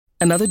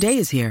Another day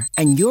is here,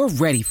 and you're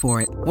ready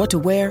for it. What to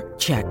wear?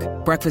 Check.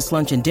 Breakfast,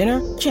 lunch, and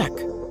dinner? Check.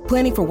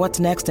 Planning for what's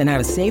next and how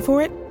to save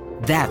for it?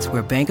 That's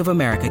where Bank of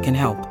America can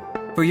help.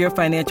 For your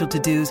financial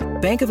to-dos,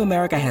 Bank of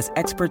America has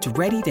experts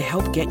ready to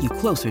help get you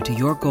closer to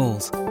your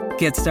goals.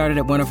 Get started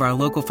at one of our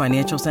local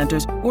financial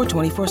centers or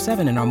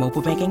 24/7 in our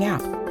mobile banking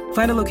app.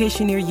 Find a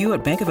location near you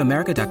at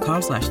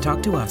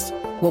bankofamerica.com/talktous.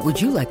 What would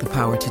you like the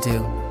power to do?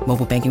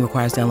 Mobile banking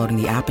requires downloading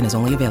the app and is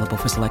only available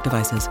for select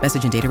devices.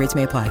 Message and data rates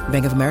may apply.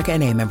 Bank of America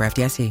N.A., member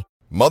FDIC.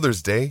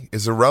 Mother's Day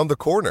is around the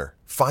corner.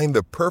 Find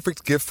the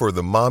perfect gift for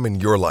the mom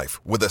in your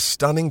life with a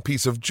stunning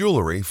piece of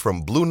jewelry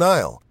from Blue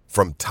Nile.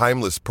 From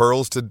timeless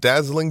pearls to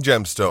dazzling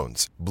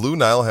gemstones, Blue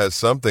Nile has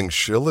something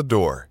she'll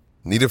adore.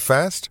 Need it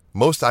fast?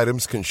 Most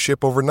items can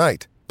ship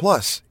overnight.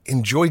 Plus,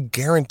 enjoy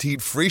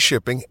guaranteed free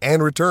shipping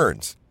and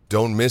returns.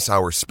 Don't miss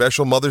our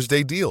special Mother's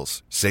Day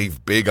deals.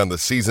 Save big on the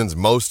season's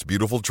most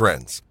beautiful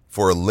trends.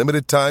 For a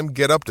limited time,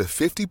 get up to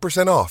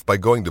 50% off by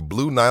going to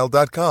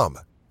BlueNile.com.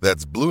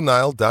 That's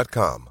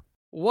BlueNile.com.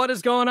 What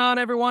is going on,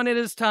 everyone? It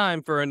is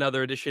time for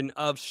another edition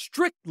of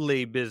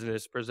Strictly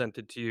Business,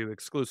 presented to you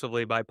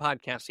exclusively by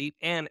Podcast Heat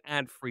and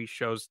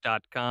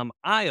AdFreeShows.com.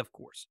 I, of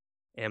course,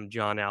 am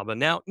John Alba.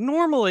 Now,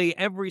 normally,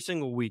 every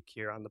single week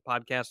here on the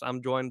podcast,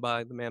 I'm joined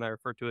by the man I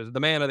refer to as the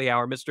man of the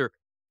hour, Mr.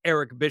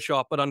 Eric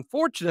Bischoff. But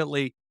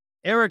unfortunately,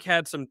 Eric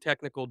had some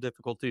technical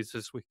difficulties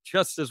this week,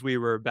 just as we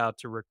were about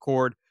to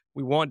record.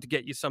 We wanted to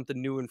get you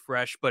something new and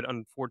fresh, but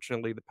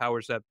unfortunately, the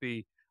powers that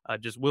be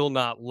just will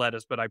not let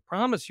us. But I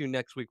promise you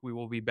next week we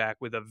will be back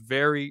with a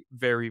very,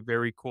 very,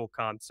 very cool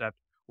concept.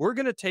 We're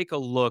going to take a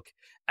look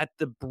at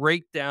the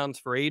breakdowns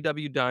for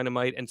AEW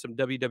Dynamite and some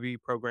WWE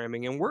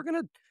programming, and we're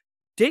going to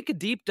take a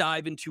deep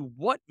dive into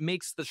what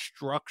makes the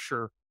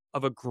structure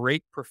of a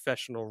great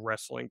professional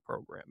wrestling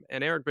program.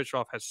 And Eric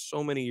Bischoff has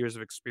so many years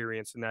of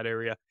experience in that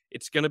area.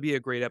 It's going to be a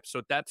great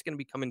episode. That's going to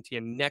be coming to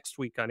you next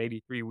week on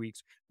 83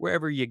 Weeks,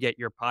 wherever you get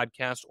your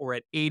podcast, or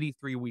at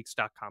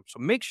 83weeks.com. So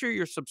make sure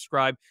you're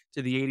subscribed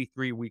to the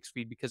 83 Weeks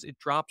feed because it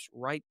drops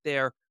right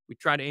there. We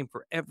try to aim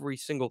for every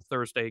single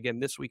Thursday.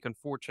 Again, this week,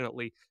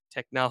 unfortunately,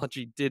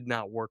 technology did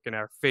not work in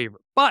our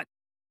favor. But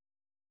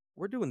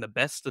we're doing the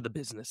best of the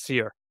business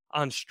here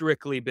on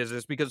Strictly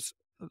Business because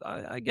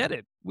I get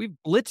it. We've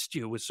blitzed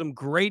you with some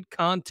great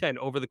content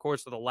over the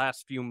course of the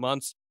last few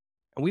months,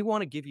 and we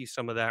want to give you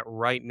some of that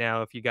right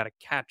now if you got to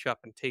catch up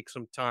and take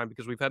some time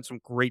because we've had some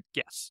great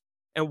guests.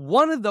 And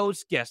one of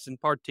those guests in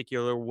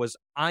particular was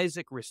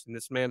Isaac Riston.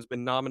 This man's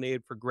been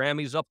nominated for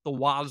Grammys up the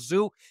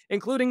wazoo,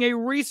 including a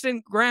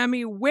recent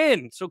Grammy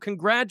win. So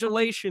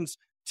congratulations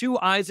to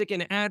Isaac,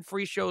 an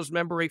Ad-Free Shows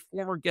member, a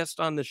former guest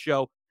on the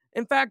show.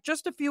 In fact,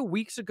 just a few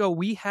weeks ago,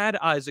 we had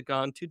Isaac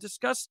on to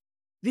discuss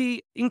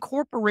the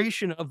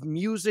incorporation of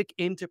music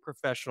into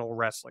professional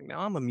wrestling.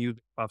 Now, I'm a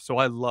music buff, so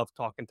I love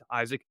talking to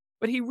Isaac,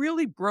 but he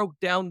really broke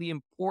down the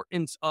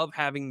importance of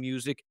having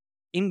music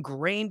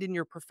ingrained in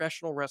your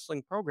professional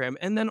wrestling program,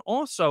 and then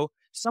also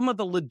some of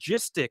the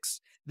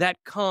logistics that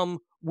come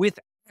with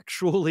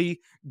actually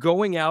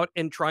going out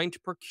and trying to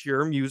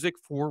procure music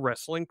for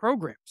wrestling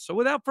programs. So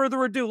without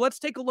further ado, let's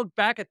take a look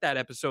back at that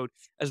episode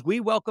as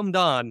we welcomed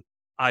on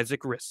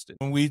Isaac Riston.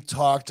 When we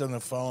talked on the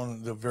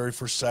phone the very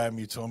first time,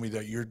 you told me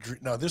that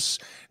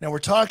now we're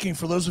talking,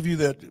 for those of you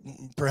that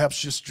perhaps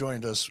just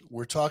joined us,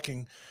 we're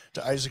talking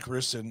to Isaac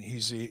Riston.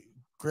 He's a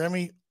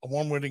Grammy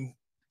award-winning,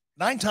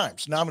 9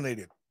 times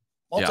nominated,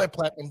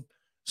 multi-platinum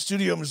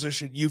studio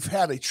musician. You've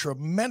had a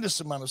tremendous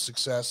amount of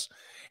success,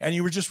 and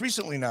you were just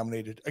recently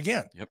nominated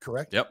again.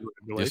 Correct? Yep.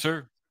 Yes,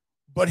 sir.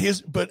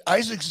 But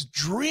Isaac's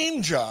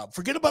dream job,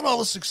 forget about all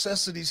the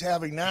success that he's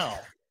having now.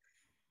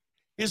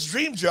 His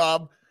dream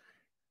job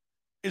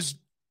is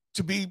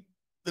to be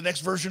the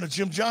next version of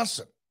Jim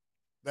Johnston.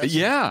 That's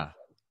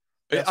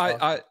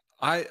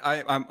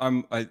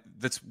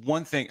that's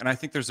one thing, and I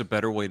think there's a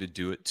better way to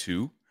do it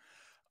too.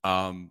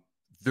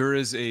 There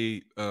is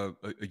a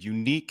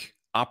unique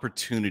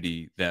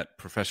opportunity that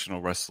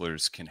professional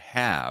wrestlers can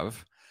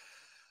have.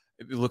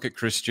 If you look at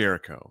Chris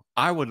Jericho,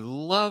 I would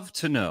love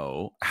to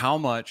know how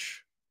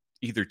much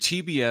either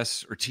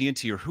TBS or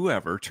TNT or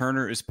whoever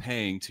Turner is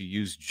paying to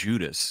use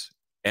Judas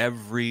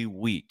every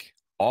week,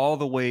 all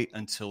the way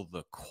until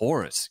the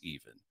chorus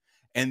even.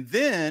 And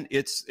then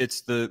it's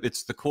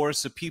the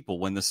chorus of people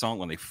when they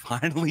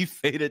finally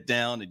fade it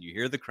down and you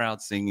hear the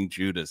crowd singing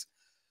Judas.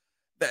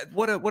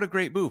 What a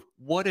great move.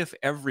 What if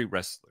every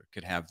wrestler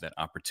could have that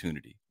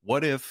opportunity?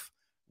 What if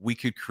we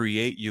could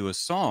create you a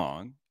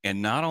song, and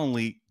not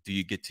only do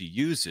you get to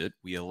use it,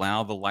 we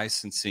allow the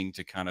licensing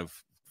to kind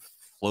of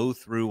flow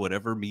through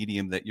whatever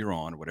medium that you're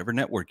on, or whatever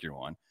network you're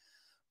on,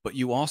 but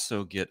you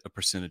also get a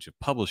percentage of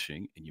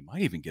publishing, and you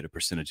might even get a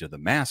percentage of the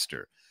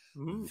master.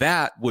 Ooh.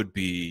 That would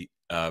be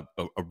a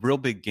real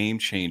big game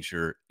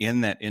changer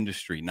in that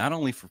industry, not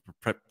only for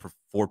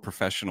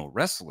professional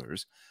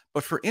wrestlers,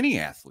 but for any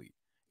athlete,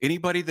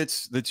 anybody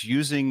that's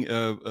using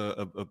a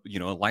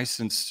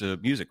licensed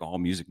music. All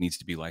music needs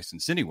to be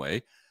licensed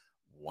anyway.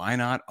 Why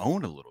not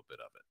own a little bit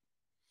of it?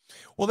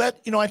 Well,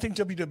 I think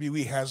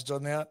WWE has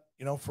done that,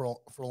 for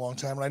a long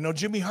time. And I know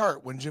Jimmy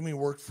Hart, when Jimmy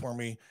worked for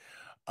me,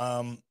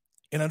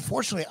 And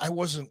unfortunately,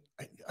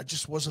 I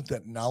just wasn't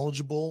that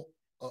knowledgeable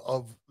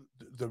of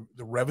the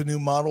revenue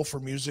model for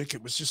music.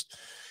 It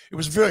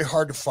was very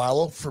hard to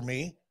follow for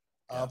me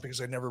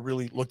because I never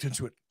really looked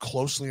into it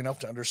closely enough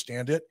to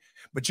understand it.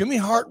 But Jimmy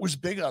Hart was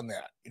big on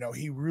that. You know,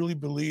 he really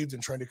believed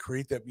in trying to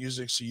create that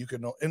music so you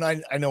can know. And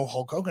I know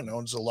Hulk Hogan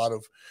owns a lot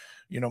of,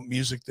 you know,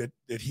 music that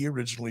he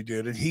originally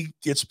did, and he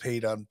gets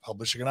paid on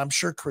publishing. And I'm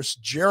sure Chris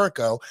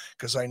Jericho,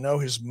 because I know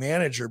his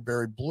manager,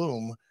 Barry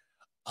Bloom,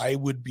 I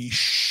would be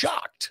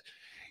shocked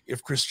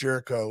if Chris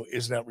Jericho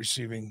is not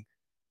receiving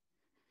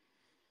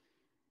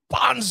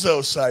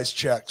bonzo-sized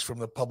checks from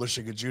the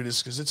publishing of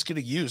Judas, because it's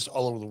getting used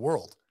all over the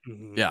world.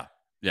 Mm-hmm.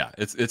 Yeah,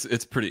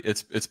 it's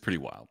pretty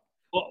wild.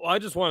 Well, I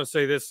just want to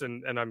say this,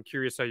 and I'm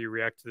curious how you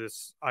react to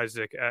this,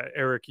 Isaac.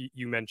 Eric,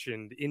 you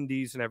mentioned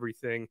indies and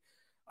everything.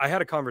 I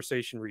had a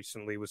conversation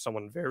recently with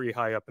someone very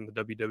high up in the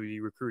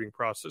WWE recruiting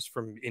process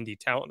from indie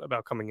talent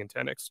about coming into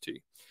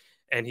NXT.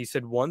 And he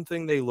said one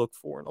thing they look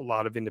for in a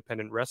lot of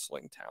independent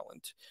wrestling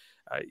talent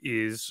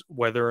is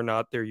whether or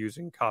not they're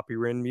using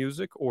copywritten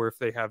music or if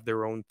they have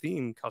their own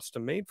theme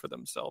custom made for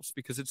themselves,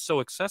 because it's so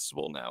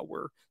accessible now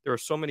where there are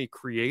so many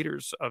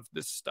creators of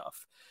this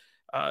stuff.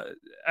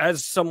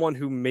 As someone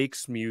who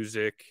makes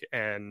music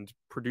and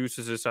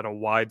produces this on a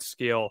wide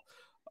scale,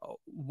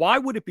 why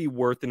would it be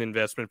worth an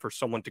investment for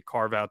someone to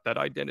carve out that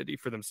identity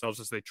for themselves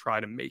as they try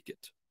to make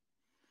it?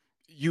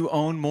 You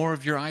own more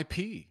of your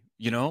IP.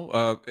 You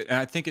know, and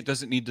I think it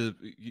doesn't need to.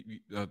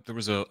 There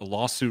was a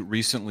lawsuit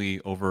recently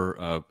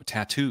over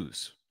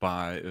tattoos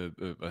by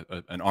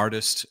an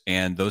artist,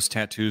 and those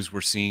tattoos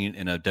were seen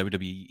in a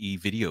WWE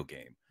video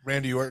game.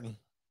 Randy Orton.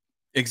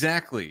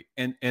 Exactly,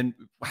 and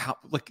how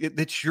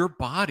it's your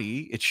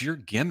body, it's your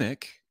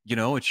gimmick. You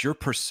know, it's your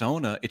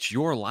persona, it's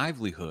your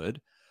livelihood.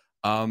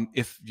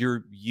 If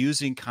you're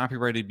using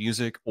copyrighted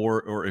music,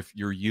 or if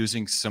you're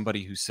using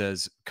somebody who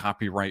says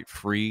copyright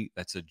free,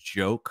 that's a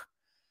joke.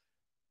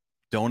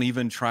 Don't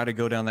even try to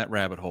go down that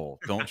rabbit hole.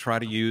 Don't try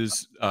to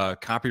use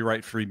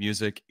copyright-free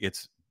music.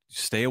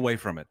 Stay away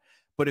from it.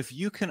 But if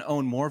you can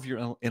own more of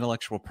your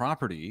intellectual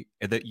property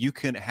and that you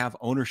can have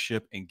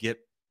ownership and get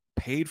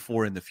paid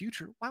for in the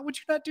future, why would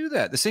you not do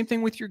that? The same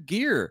thing with your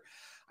gear.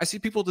 I see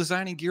people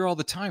designing gear all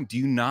the time. Do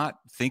you not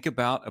think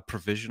about a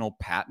provisional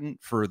patent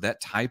for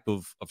that type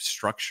of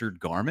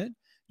structured garment?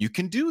 You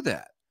can do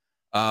that.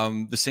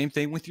 The same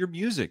thing with your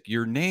music,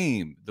 your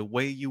name, the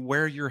way you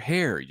wear your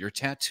hair, your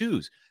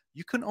tattoos.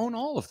 You can own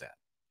all of that.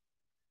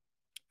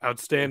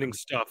 Outstanding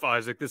stuff,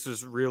 Isaac. This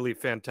is really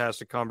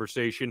fantastic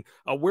conversation.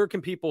 Where can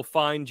people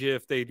find you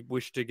if they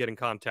wish to get in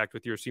contact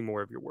with you or see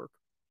more of your work?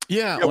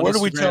 Yeah, where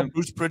do we tell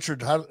Bruce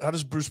Pritchard? How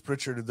does Bruce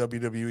Pritchard at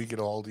WWE get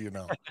a hold of you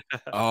now?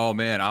 Oh,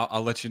 man,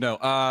 I'll let you know.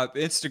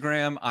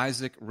 Instagram,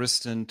 Isaac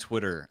Wriston,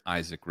 Twitter,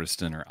 Isaac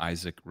Wriston, or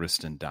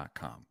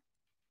isaacwriston.com.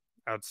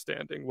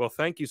 Outstanding. Well,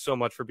 thank you so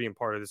much for being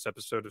part of this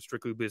episode of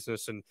Strictly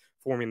Business and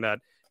forming that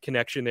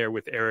connection there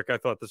with Eric. I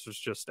thought this was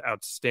just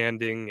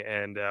outstanding,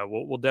 and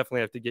we'll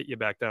definitely have to get you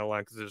back down the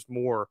line because there's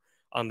more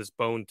on this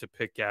bone to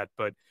pick at.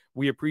 But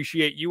we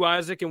appreciate you,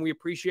 Isaac, and we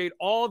appreciate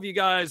all of you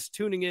guys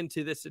tuning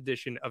into this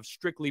edition of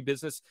Strictly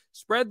Business.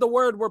 Spread the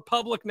word. We're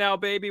public now,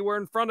 baby. We're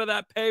in front of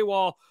that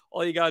paywall.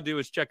 All you got to do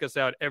is check us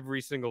out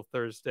every single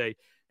Thursday.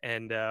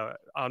 And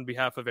on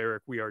behalf of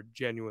Eric, we are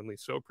genuinely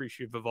so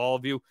appreciative of all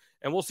of you.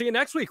 And we'll see you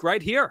next week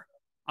right here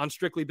on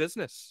Strictly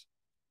Business.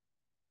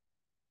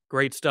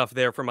 Great stuff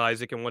there from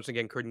Isaac. And once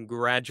again,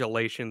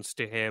 congratulations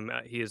to him.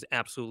 He is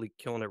absolutely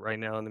killing it right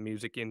now in the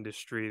music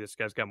industry. This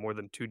guy's got more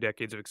than 2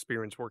 decades of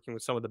experience working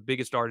with some of the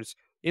biggest artists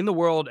in the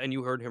world. And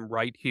you heard him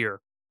right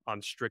here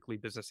on Strictly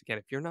Business. Again,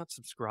 if you're not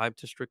subscribed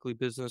to Strictly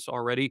Business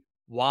already,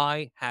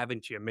 why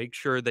haven't you? Make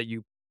sure that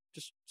you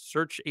just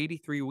search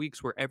 83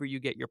 Weeks wherever you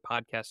get your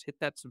podcast. Hit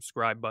that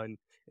subscribe button,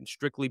 and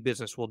Strictly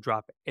Business will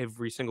drop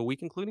every single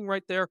week, including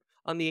right there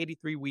on the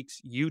 83 Weeks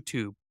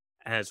YouTube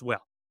as well.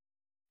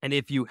 And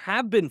if you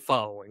have been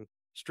following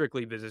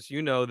Strictly Business,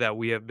 you know that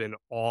we have been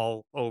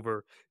all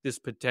over this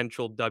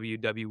potential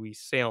WWE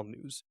sale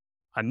news.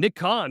 Nick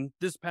Khan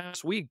this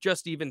past week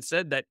just even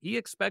said that he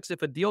expects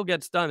if a deal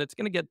gets done, it's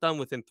going to get done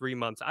within 3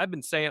 months. I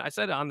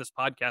said it on this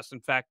podcast, in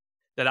fact,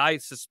 that I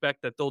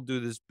suspect that they'll do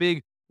this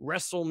big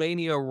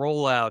WrestleMania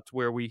rollout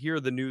where we hear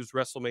the news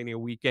WrestleMania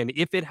weekend,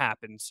 if it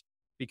happens,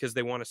 because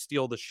they want to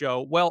steal the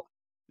show. Well,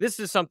 this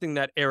is something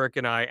that Eric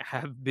and I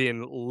have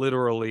been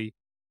literally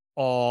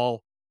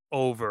all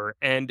over.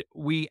 And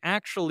we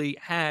actually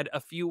had a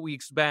few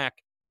weeks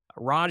back,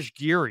 Raj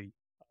Giri,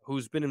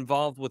 who's been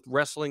involved with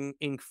Wrestling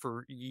Inc.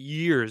 for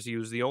years. He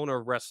was the owner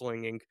of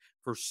Wrestling Inc.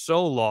 for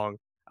so long.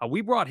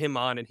 We brought him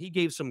on, and he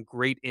gave some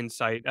great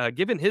insight,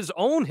 given his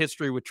own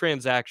history with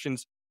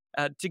transactions,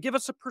 to give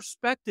us a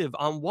perspective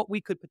on what we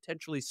could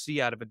potentially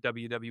see out of a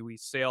WWE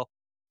sale.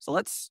 So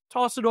let's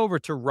toss it over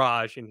to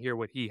Raj and hear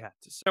what he had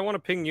to say. I want to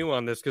ping you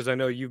on this because I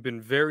know you've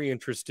been very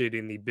interested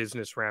in the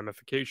business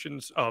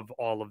ramifications of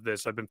all of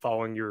this. I've been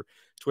following your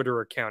Twitter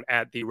account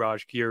at the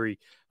Raj Giri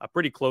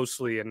pretty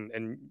closely,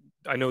 and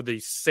I know the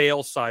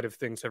sales side of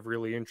things have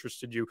really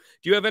interested you.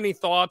 Do you have any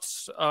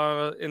thoughts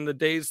in the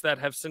days that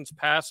have since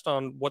passed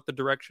on what the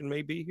direction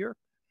may be here?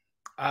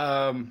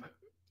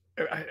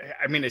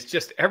 I mean, it's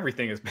just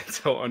everything has been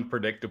so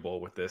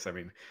unpredictable with this. I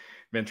mean,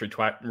 Vince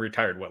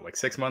retired what, like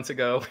 6 months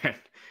ago,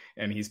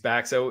 and he's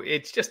back. So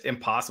it's just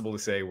impossible to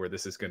say where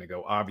this is going to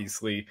go.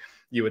 Obviously,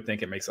 you would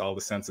think it makes all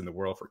the sense in the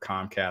world for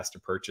Comcast to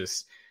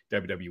purchase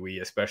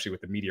WWE, especially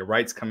with the media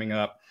rights coming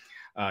up.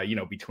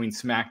 Between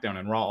SmackDown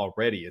and Raw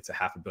already, it's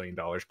 $500 million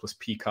plus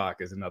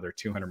Peacock is another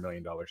 $200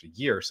 million a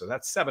year. So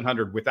that's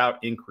 700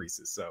 without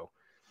increases. So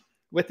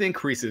with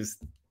increases,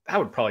 that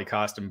would probably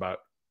cost him about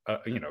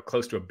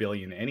close to $1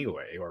 billion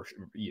anyway, or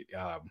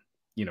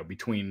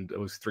between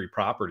those three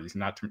properties,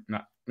 not to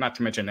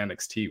mention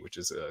NXT, which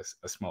is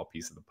a small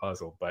piece of the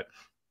puzzle. But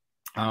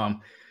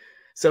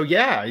so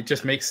yeah, it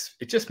just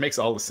makes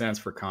all the sense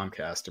for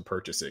Comcast to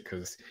purchase it,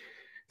 because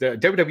the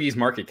WWE's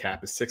market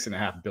cap is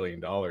 $6.5 billion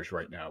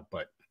right now.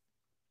 But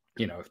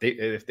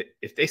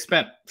if they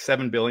spent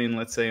 $7 billion,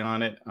 let's say,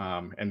 on it,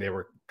 and they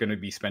were going to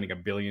be spending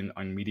 $1 billion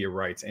on media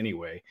rights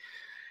anyway,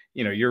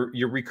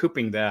 you're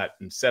recouping that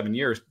in 7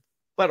 years.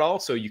 But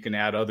also you can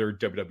add other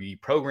WWE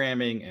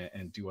programming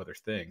and do other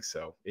things.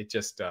 So it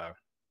just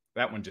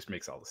that one just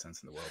makes all the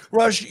sense in the world.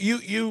 Raj,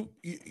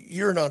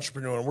 you're an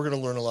entrepreneur, and we're going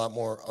to learn a lot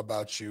more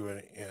about you,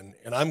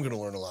 and I'm going to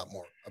learn a lot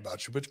more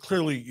about you. But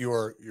clearly,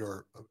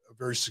 you're a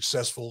very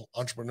successful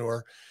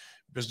entrepreneur,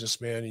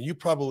 businessman, and you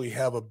probably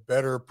have a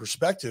better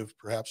perspective,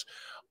 perhaps,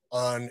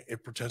 on a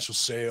potential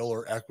sale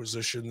or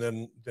acquisition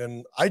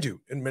than I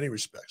do in many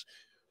respects.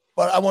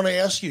 But I want to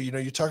ask you.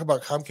 You talk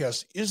about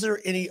Comcast. Is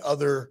there any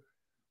other,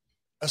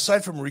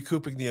 aside from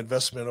recouping the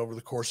investment over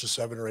the course of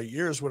 7 or 8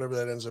 years, whatever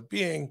that ends up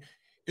being,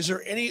 is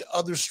there any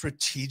other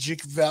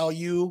strategic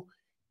value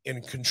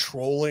in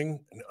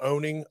controlling and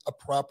owning a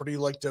property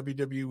like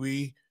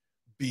WWE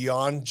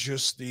beyond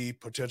just the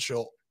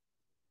potential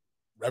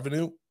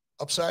revenue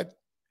upside?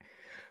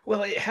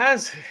 Well, it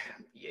has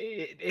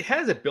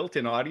a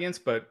built-in audience,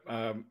 but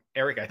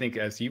Eric, I think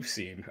as you've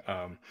seen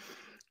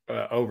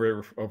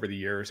over the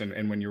years,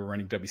 and when you were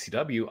running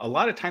WCW, a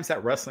lot of times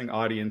that wrestling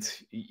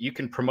audience, you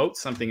can promote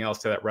something else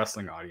to that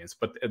wrestling audience,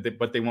 but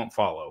they won't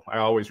follow. I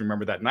always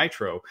remember that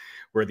Nitro,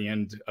 where the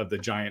end of the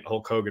giant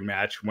Hulk Hogan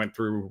match went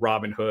through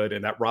Robin Hood,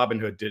 and that Robin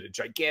Hood did a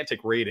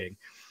gigantic rating,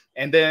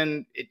 and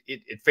then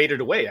it faded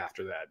away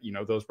after that.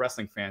 Those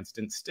wrestling fans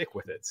didn't stick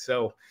with it.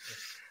 So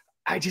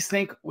I just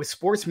think with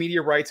sports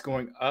media rights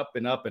going up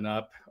and up and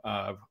up,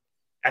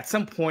 at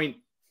some point,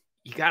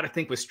 you got to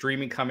think with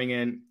streaming coming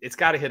in, it's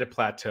got to hit a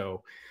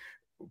plateau.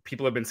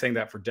 People have been saying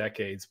that for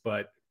decades,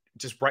 but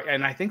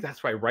and I think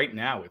that's why right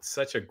now it's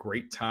such a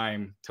great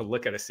time to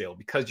look at a sale,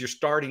 because you're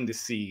starting to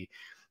see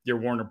your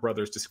Warner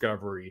Brothers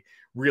Discovery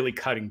really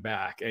cutting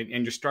back, and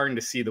you're starting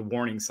to see the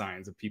warning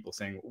signs of people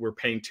saying we're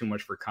paying too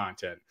much for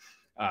content,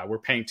 we're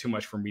paying too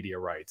much for media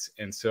rights,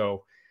 and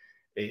so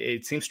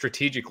it seems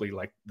strategically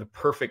like the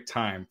perfect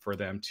time for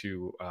them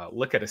to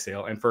look at a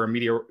sale, and for a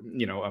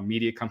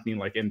media company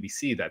like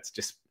NBC that's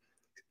just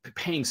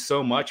paying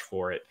so much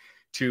for it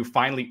to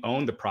finally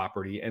own the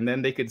property, and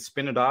then they could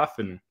spin it off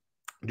and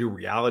do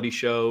reality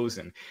shows.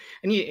 And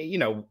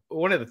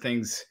one of the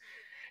things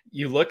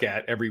you look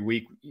at every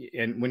week,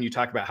 and when you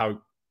talk about how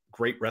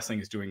great wrestling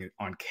is doing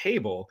on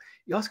cable,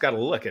 you also got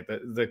to look at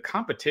the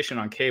competition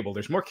on cable.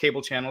 There's more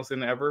cable channels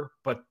than ever,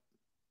 but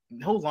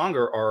no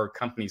longer are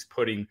companies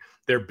putting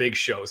their big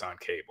shows on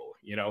cable.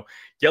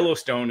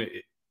 Yellowstone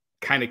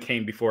kind of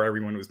came before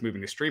everyone was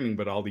moving to streaming,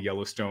 but all the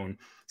Yellowstone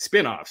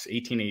spinoffs,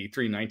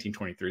 1883,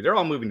 1923, they're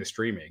all moving to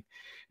streaming,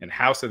 and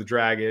House of the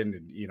Dragon,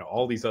 and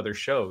all these other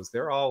shows,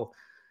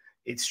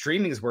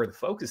 streaming is where the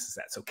focus is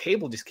at. So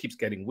cable just keeps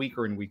getting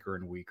weaker and weaker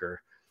and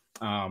weaker.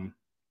 And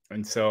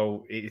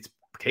so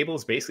cable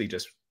is basically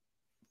just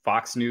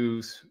Fox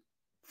News,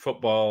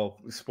 football,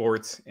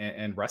 sports,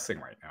 and wrestling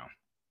right now.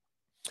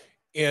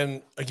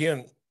 And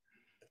again,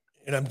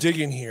 and I'm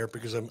digging here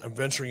because I'm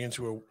venturing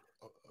into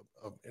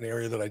an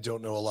area that I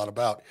don't know a lot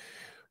about,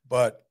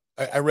 but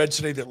I read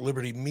today that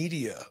Liberty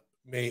Media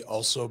may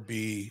also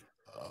be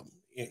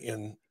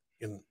in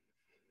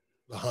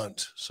the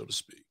hunt, so to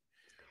speak.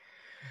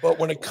 But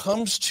when it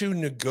comes to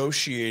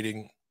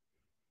negotiating,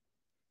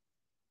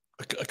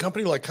 a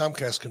company like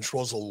Comcast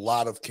controls a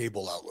lot of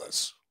cable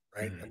outlets,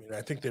 right? Mm-hmm. I mean,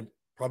 I think they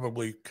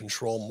probably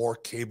control more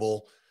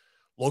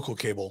local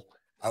cable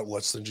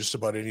outlets than just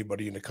about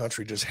anybody in the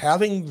country. Does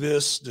having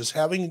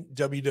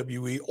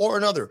WWE or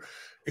another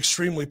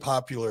extremely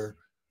popular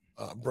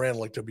brand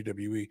like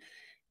WWE,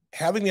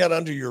 having that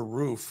under your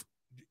roof,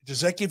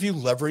 does that give you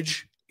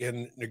leverage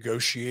in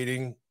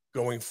negotiating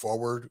going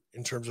forward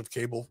in terms of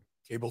cable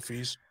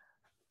fees?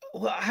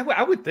 Well,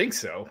 I would think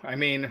so. I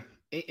mean,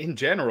 in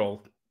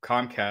general,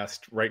 Comcast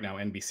right now,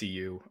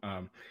 NBCU,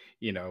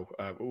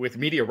 with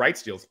media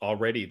rights deals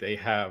already, they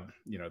have,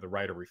 the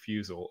right of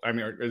refusal. I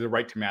mean, or the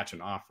right to match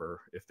an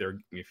offer if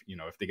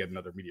they get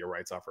another media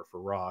rights offer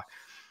for Raw.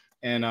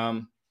 And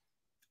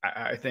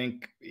I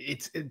think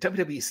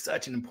WWE is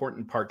such an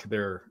important part to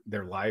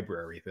their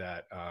library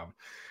that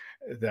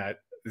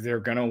they're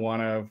going to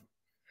want to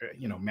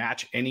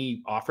match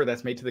any offer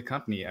that's made to the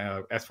company.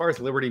 As far as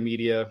Liberty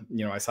Media,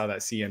 I saw that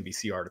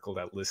CNBC article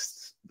that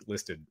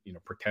listed,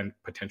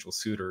 potential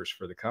suitors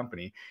for the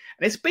company.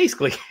 And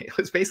it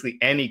was basically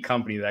any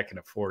company that can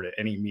afford it,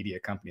 any media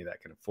company that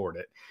can afford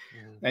it.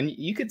 Mm-hmm. And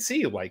you could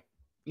see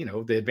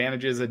the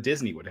advantages that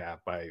Disney would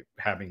have by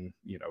having,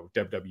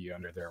 WWE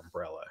under their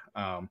umbrella.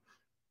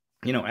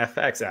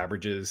 FX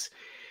averages,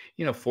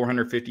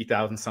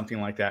 450,000,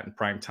 something like that in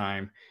prime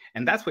time.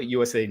 And that's what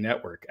USA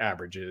Network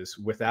averages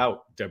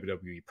without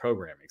WWE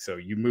programming. So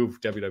you move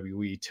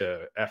WWE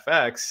to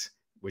FX,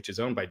 which is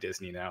owned by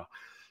Disney now.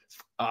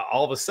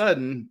 All of a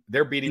sudden,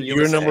 they're beating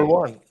USA. You're number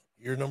one.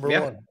 You're number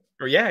one.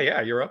 Or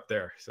yeah, you're up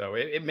there. So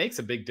it makes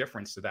a big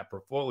difference to that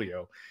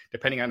portfolio,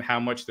 depending on how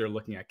much they're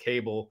looking at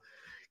cable,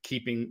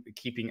 keeping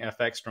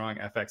FX strong.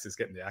 FX is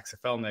getting the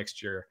XFL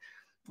next year.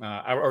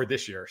 Or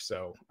this year.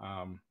 So,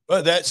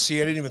 but I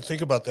didn't even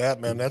think about that,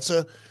 man. That's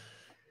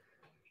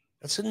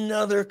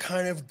another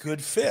kind of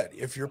good fit.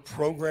 If you're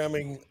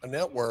programming a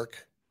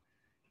network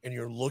and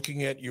you're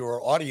looking at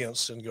your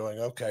audience and going,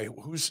 okay,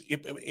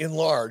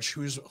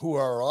 who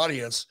are our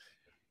audience?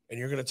 And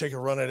you're going to take a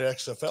run at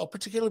XFL,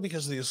 particularly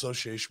because of the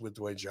association with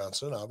Dwayne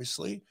Johnson,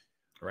 obviously.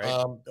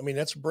 Right.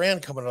 That's a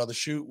brand coming out of the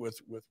chute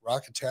with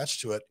Rock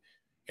attached to it.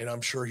 And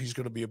I'm sure he's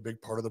going to be a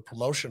big part of the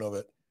promotion of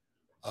it.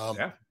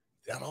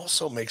 That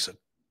also makes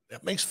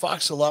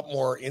Fox a lot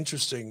more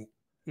interesting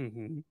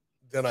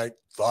than I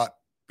thought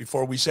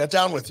before we sat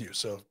down with you.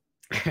 So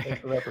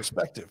from that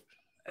perspective,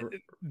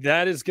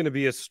 that is going to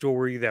be a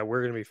story that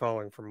we're going to be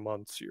following for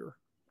months here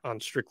on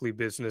Strictly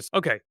Business.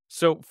 Okay.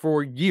 So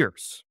for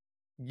years,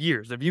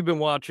 if you've been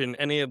watching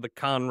any of the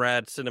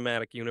Conrad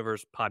Cinematic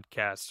Universe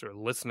podcasts or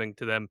listening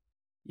to them,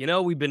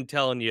 we've been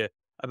telling you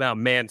about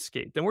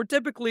Manscaped, and we're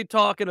typically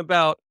talking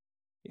about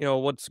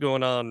what's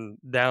going on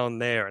down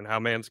there and how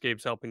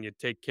Manscaped's helping you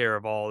take care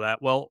of all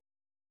that. Well,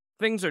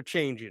 things are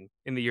changing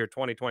in the year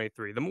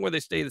 2023. The more they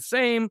stay the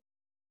same,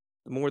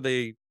 the more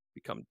they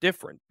become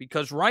different.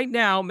 Because right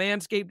now,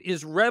 Manscaped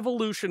is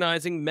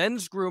revolutionizing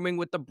men's grooming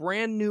with the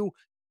brand new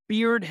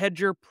Beard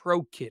Hedger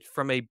Pro Kit.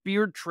 From a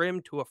beard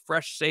trim to a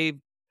fresh shave,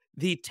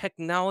 the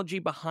technology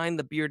behind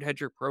the Beard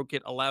Hedger Pro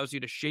Kit allows you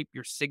to shape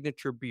your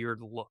signature beard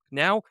look.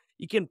 Now,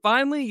 you can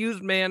finally use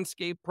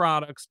Manscaped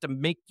products to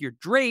make your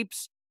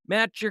drapes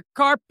match your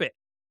carpet.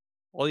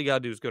 All you got to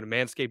do is go to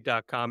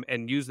manscaped.com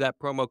and use that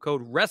promo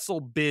code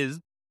WrestleBiz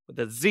with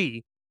a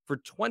Z for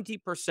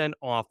 20%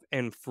 off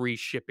and free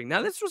shipping.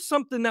 Now, this was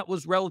something that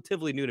was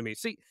relatively new to me.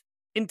 See,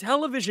 in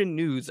television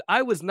news,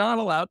 I was not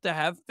allowed to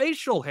have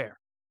facial hair.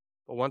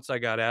 But once I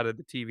got out of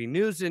the TV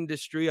news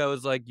industry, I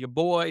was like, your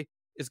boy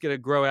is going to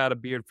grow out a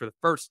beard for the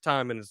first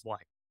time in his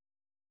life.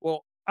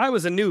 Well, I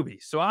was a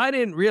newbie, so I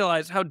didn't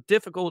realize how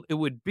difficult it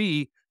would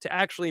be to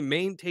actually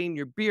maintain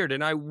your beard.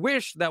 And I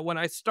wish that when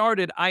I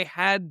started, I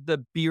had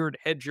the Beard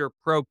Hedger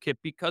Pro Kit,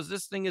 because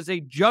this thing is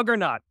a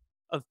juggernaut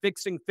of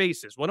fixing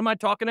faces. What am I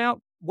talking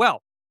about?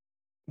 Well,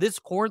 this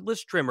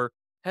cordless trimmer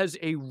has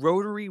a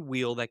rotary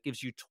wheel that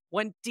gives you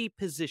 20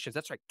 positions.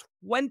 That's right,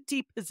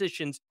 20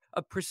 positions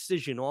of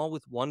precision, all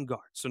with one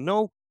guard. So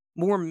no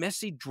more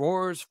messy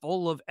drawers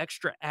full of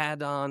extra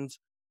add-ons.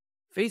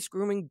 Face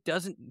grooming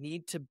doesn't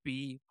need to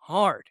be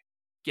hard.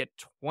 Get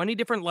 20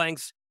 different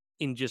lengths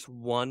in just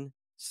one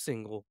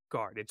single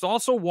guard. It's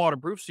also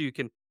waterproof, so you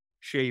can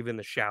shave in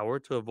the shower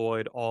to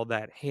avoid all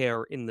that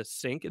hair in the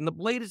sink. And the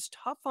blade is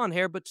tough on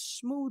hair, but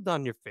smooth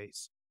on your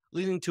face,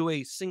 leading to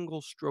a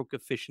single stroke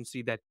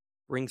efficiency that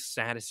brings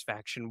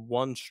satisfaction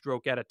one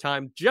stroke at a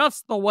time,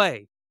 just the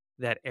way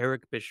that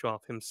Eric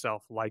Bischoff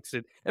himself likes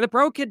it. And the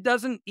Pro Kit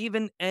doesn't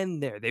even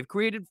end there. They've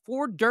created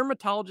 4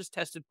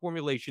 dermatologist-tested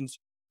formulations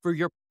for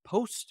your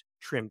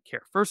post-trim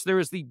care. First, there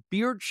is the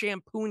beard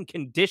shampoo and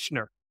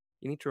conditioner.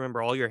 You need to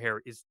remember all your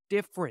hair is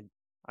different.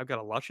 I've got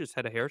a luscious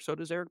head of hair, so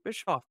does Eric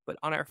Bischoff. But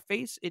on our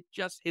face, it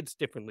just hits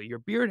differently. Your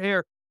beard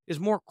hair is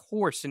more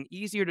coarse and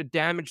easier to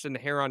damage than the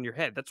hair on your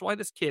head. That's why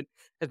this kit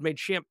has made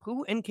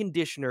shampoo and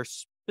conditioner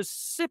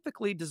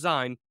specifically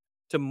designed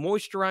to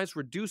moisturize,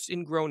 reduce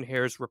ingrown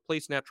hairs,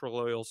 replace natural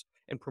oils,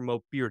 and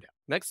promote beard health.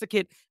 Next, the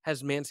kit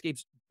has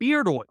Manscaped's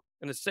Beard Oil,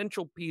 an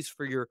essential piece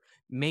for your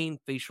main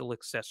facial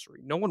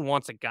accessory. No one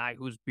wants a guy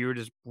whose beard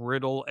is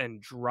brittle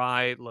and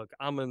dry. Look,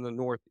 I'm in the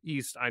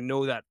Northeast. I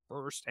know that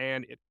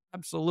firsthand. It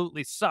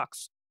absolutely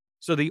sucks.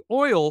 So the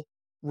oil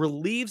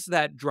relieves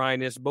that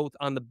dryness both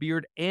on the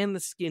beard and the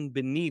skin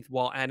beneath,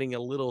 while adding a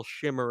little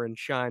shimmer and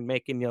shine,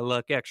 making you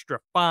look extra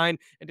fine.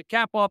 And to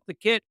cap off the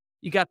kit,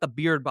 you got the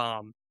Beard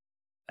Balm.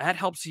 That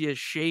helps you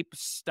shape,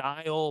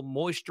 style,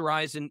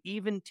 moisturize, and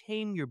even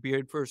tame your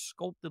beard for a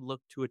sculpted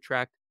look to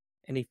attract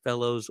any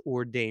fellows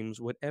or dames,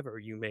 whatever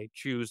you may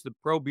choose. The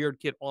Pro Beard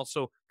Kit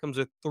also comes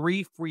with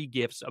 3 free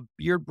gifts: a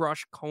beard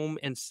brush, comb,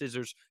 and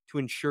scissors to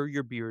ensure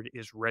your beard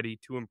is ready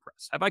to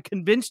impress. Have I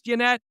convinced you,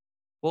 Nat?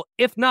 Well,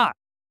 if not,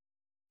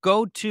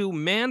 go to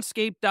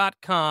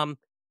manscaped.com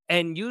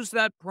and use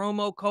that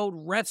promo code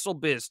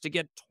WrestleBiz to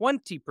get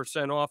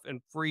 20% off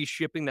and free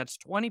shipping. That's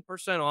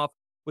 20% off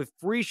with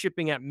free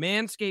shipping at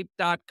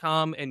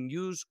manscaped.com and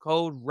use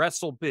code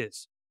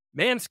WrestleBiz.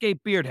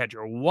 Manscaped Beard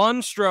Hedger,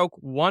 1 stroke,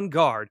 1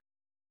 guard,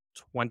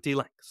 20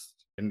 lengths.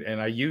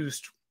 And I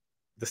used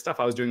the stuff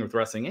I was doing with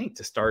Wrestling Inc.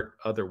 to start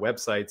other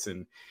websites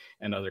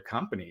and other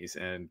companies.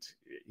 And,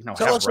 you know,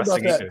 tell us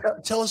about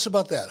that. Tell us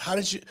about that. How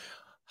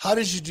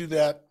did you do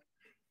that?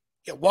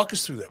 Yeah, walk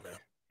us through that, man.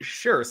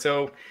 Sure.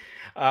 So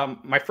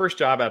my first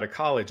job out of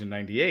college in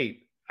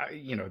 '98,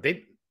 you know,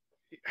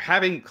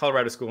 having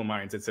Colorado School of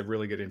Mines, it's a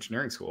really good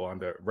engineering school. On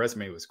the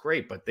resume was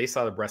great, but they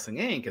saw the Wrestling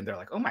Inc. and they're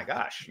like, oh my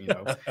gosh, you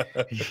know,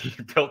 you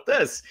built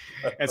this.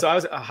 And so I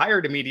was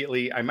hired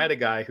immediately. I met a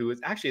guy who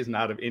is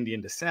not of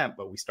Indian descent,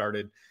 but we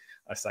started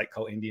a site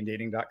called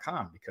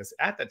IndianDating.com because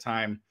at the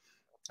time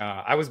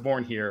I was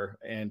born here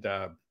and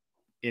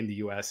in the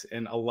US,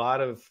 and a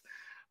lot of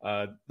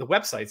the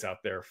websites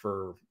out there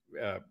for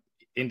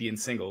Indian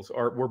singles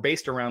were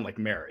based around like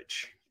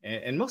marriage.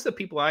 And most of the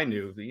people I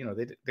knew, you know,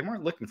 they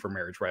weren't looking for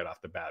marriage right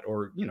off the bat,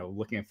 or, you know,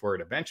 looking for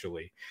it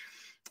eventually.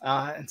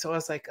 And so I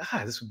was like,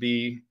 this would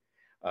be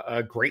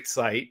a great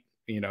site.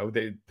 You know,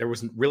 there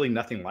was really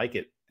nothing like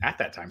it at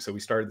that time. So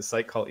we started the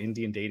site called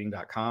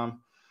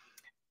IndianDating.com.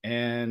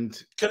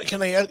 And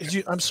can I ask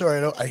you? I'm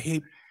sorry, I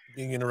hate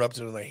being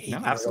interrupted, and I hate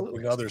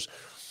interrupting others.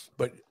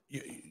 But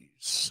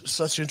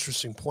such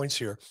interesting points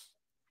here.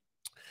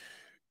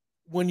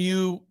 When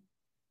you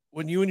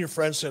and your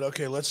friends said,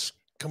 okay, let's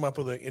come up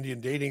with an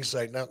Indian dating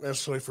site, not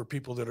necessarily for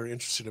people that are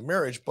interested in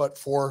marriage, but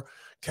for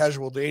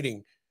casual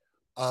dating.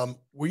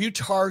 Were you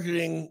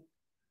targeting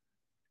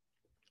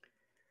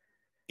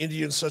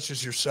Indians such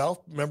as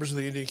yourself, members of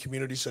the Indian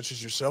community such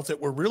as yourself, that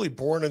were really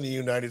born in the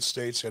United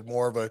States, had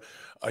more of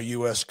a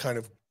U.S. kind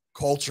of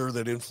culture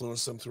that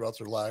influenced them throughout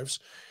their lives,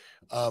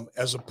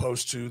 as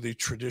opposed to the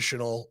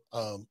traditional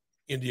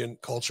Indian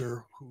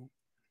culture who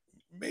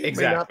may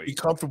not be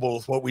comfortable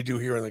with what we do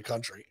here in the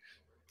country?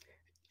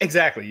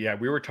 Exactly. Yeah.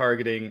 We were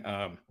targeting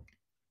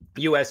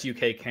US,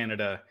 UK,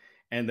 Canada,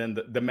 and then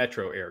the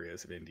metro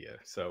areas of India.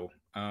 So,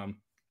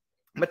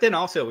 but then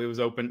also it was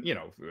open, you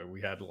know, we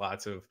had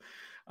lots of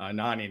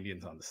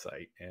non-Indians on the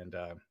site. And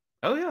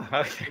oh yeah,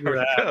 I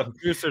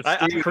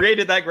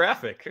created that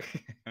graphic.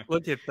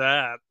 Look at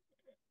that.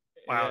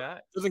 Wow. Yeah.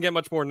 Doesn't get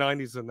much more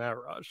 90s than that,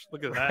 Raj.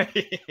 Look at that.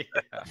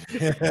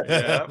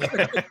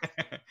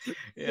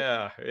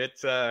 Yeah.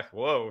 It's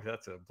whoa,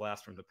 that's a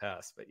blast from the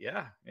past. But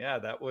yeah,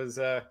 that was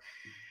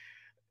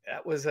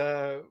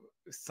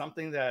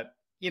something that,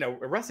 you know,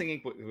 Wrestling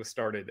Inc. was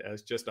started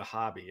as just a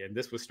hobby, and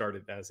this was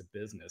started as a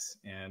business,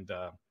 and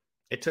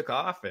it took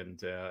off.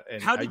 And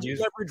how did you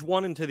leverage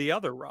one into the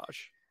other,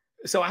 Raj?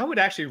 So I would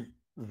actually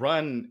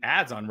run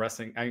ads on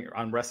Wrestling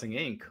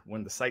Inc.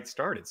 when the site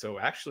started. So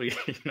actually,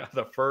 you know,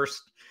 the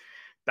first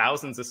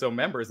thousands or so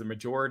members, the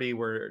majority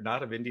were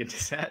not of Indian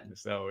descent.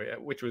 So,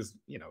 which was,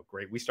 you know,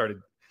 great. We started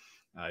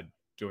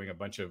doing a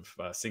bunch of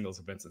singles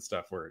events and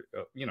stuff where,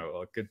 you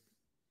know, a good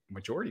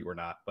majority were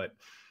not. But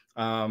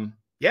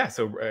yeah,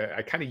 so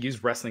I kind of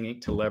used Wrestling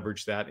Inc. to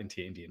leverage that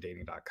into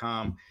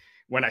IndianDating.com.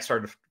 When I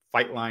started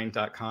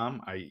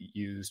Fightline.com, I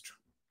used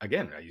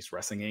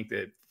Wrestling Inc.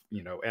 That,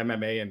 you know,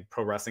 MMA and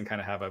pro wrestling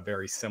kind of have a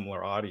very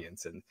similar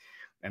audience, and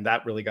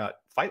that really got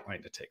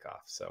Fightline to take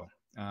off. So,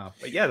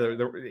 but yeah,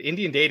 the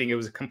Indian dating, it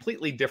was a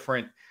completely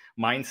different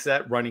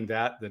mindset running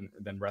that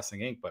than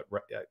Wrestling Inc. But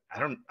I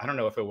don't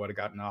know if it would have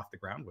gotten off the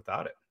ground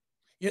without it.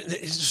 Yeah,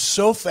 it's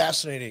so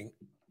fascinating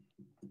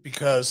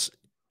because,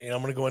 and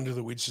I'm going to go into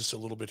the weeds just a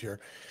little bit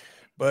here,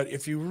 but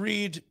if you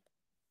read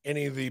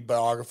any of the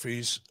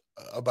biographies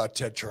about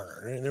Ted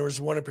Turner, and there was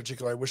one in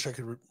particular, I wish I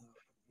could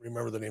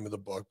remember the name of the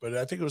book, but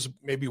I think it was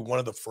maybe one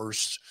of the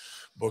first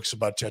books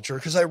about Ted Turner,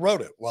 because I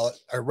read it while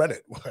I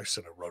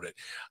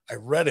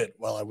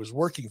was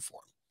working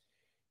for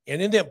him.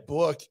 And in that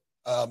book,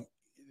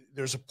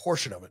 there's a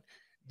portion of it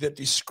that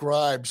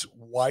describes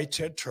why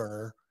Ted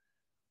Turner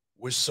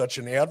was such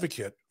an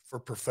advocate for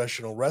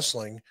professional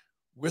wrestling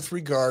with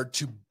regard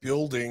to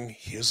building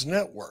his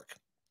network.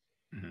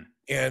 Mm-hmm.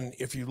 And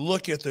if you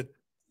look at the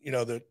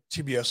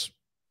TBS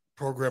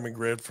programming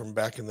grid from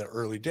back in the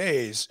early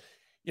days,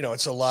 you know,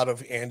 it's a lot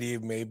of Andy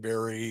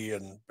Mayberry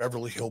and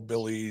Beverly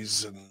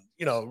Hillbillies and,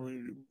 you know,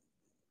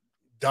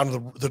 down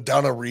to the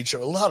Donna Reach, a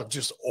lot of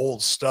just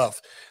old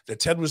stuff that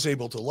Ted was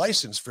able to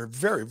license for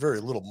very, very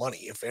little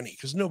money, if any,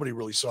 because nobody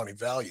really saw any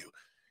value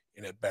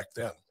in it back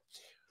then.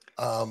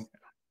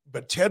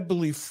 But Ted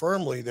believed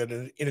firmly that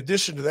in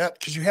addition to that,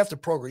 because you have to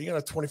program, you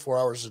got 24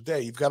 hours a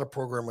day, you've got to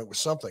program it with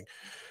something.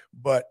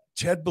 But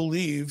Ted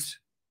believed,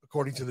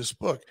 according to this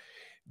book,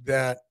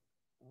 that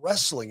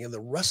wrestling, and the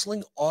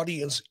wrestling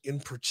audience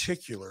in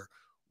particular,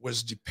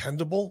 was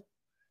dependable,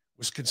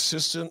 was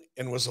consistent,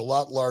 and was a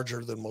lot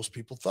larger than most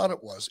people thought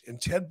it was.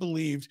 And Ted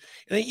believed,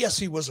 and yes,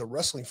 he was a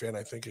wrestling fan,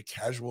 I think a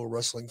casual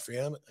wrestling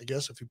fan, I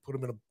guess, if you put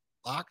him in a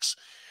box.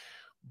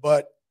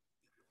 But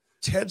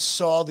Ted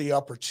saw the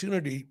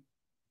opportunity,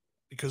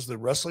 because the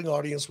wrestling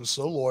audience was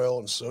so loyal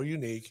and so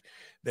unique,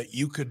 that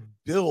you could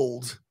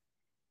build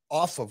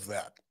off of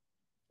that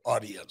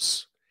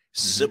audience,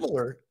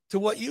 similar to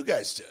what you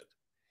guys did.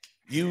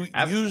 You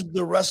used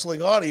the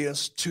wrestling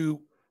audience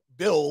to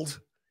build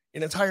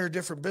an entire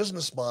different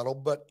business model,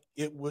 but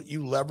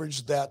you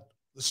leverage that,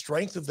 the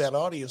strength of that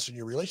audience and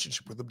your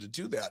relationship with them to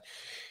do that.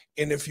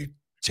 And if you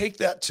take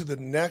that to the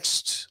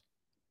next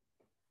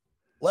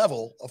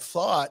level of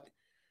thought,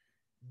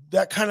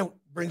 that kind of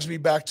brings me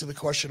back to the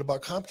question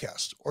about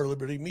Comcast or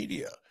Liberty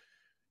Media.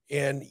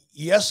 And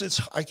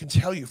yes, I can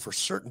tell you for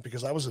certain,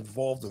 because I was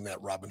involved in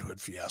that Robin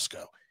Hood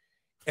fiasco.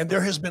 And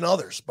there has been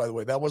others, by the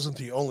way. That wasn't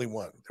the only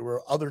one. There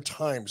were other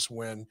times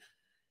when,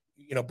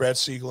 Brad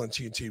Siegel and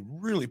TNT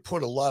really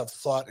put a lot of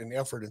thought and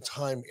effort and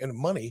time and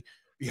money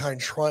behind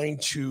trying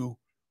to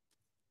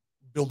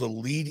build a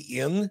lead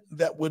in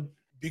that would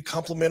be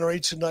complementary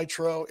to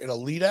Nitro and a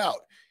lead out.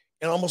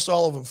 And almost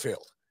all of them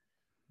failed.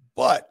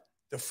 But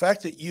the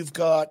fact that you've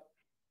got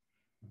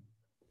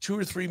 2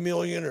 or 3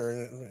 million, or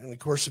in the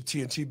course of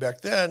TNT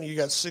back then, you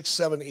got 6,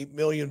 7, 8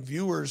 million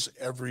viewers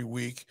every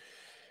week.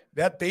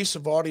 That base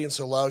of audience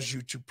allows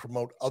you to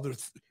promote other,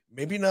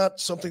 maybe not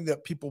something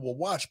that people will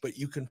watch, but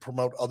you can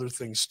promote other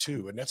things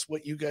too. And that's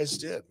what you guys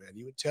did, man.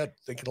 You and Ted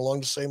thinking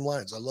along the same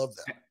lines. I love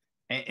that.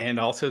 And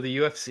also the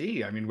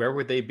UFC. I mean, where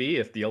would they be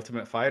if the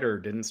Ultimate Fighter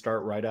didn't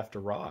start right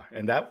after Raw?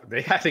 And that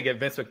they had to get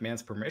Vince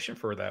McMahon's permission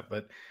for that.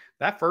 But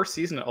that first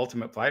season of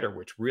Ultimate Fighter,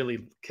 which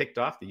really kicked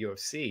off the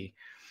UFC,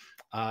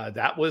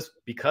 that was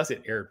because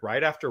it aired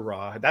right after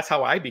Raw. That's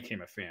how I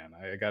became a fan.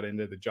 I got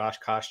into the Josh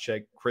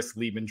Koscheck, Chris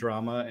Lieben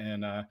drama,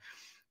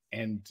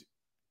 and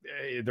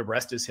the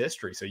rest is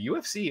history. So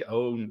UFC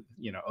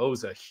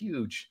owes a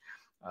huge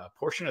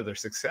portion of their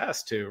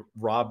success to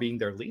Raw being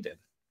their lead-in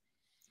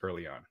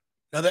early on.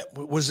 Now,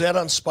 was that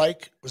on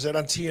Spike? Was that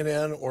on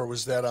TNN, or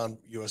was that on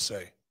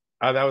USA?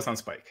 That was on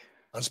Spike.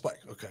 On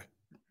Spike, okay.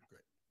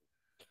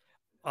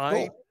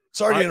 Great. Cool.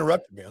 Sorry to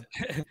interrupt you,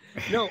 man.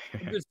 No,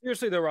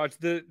 seriously though, Raj,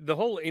 the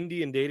whole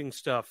Indian dating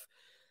stuff,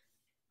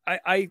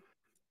 I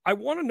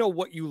want to know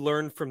what you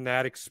learned from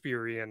that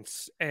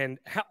experience, and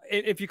how,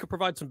 if you could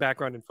provide some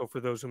background info for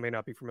those who may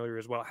not be familiar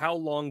as well. How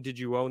long did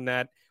you own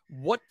that?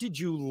 What did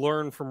you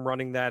learn from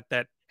running that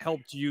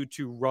helped you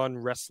to run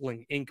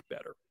Wrestling Inc.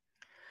 better?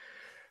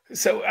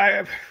 So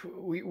I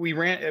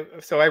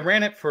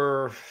ran it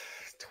for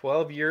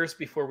 12 years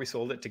before we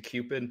sold it to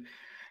Cupid.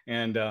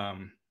 And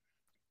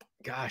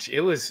gosh,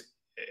 it was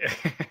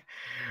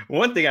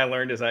one thing I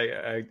learned is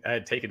I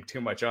had taken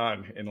too much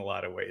on in a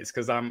lot of ways,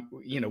 because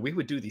we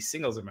would do these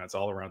singles events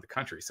all around the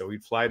country. So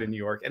we'd fly to New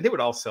York and they would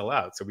all sell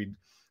out. So we'd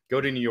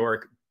go to New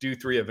York, do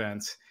 3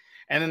 events,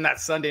 and then that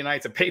Sunday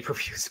night's a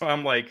pay-per-view. So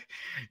I'm like,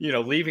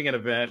 leaving an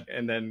event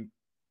and then,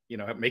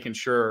 making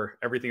sure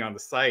everything on the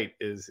site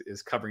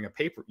is covering a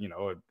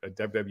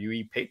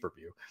WWE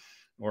pay-per-view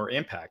or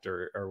Impact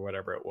or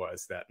whatever it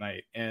was that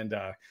night. And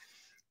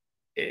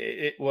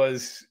it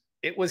was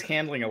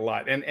handling a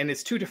lot. And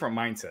it's 2 different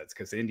mindsets,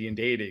 because Indian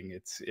dating,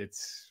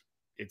 it's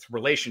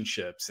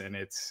relationships, and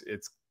it's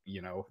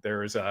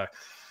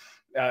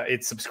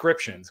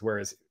subscriptions,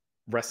 whereas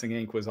Wrestling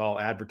Inc. was all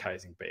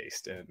advertising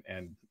based,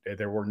 and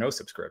there were no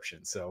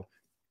subscriptions. So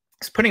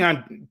it's putting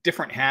on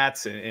different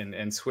hats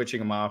and switching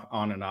them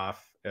on and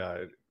off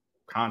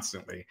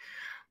constantly.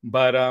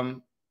 But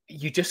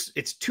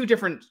it's two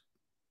different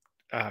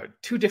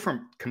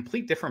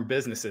complete different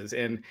businesses.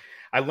 And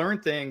I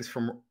learned things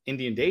from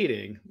Indian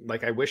dating.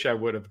 Like, I wish I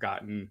would have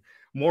gotten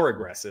more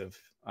aggressive.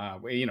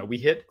 We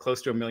hit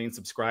close to 1 million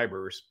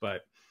subscribers,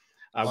 but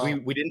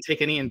we didn't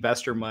take any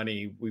investor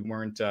money. We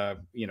weren't,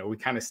 we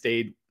kind of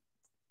stayed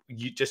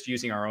just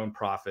using our own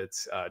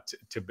profits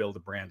to build a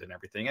brand and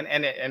everything.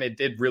 And it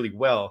did really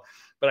well,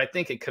 but I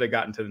think it could have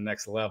gotten to the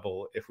next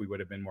level if we would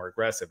have been more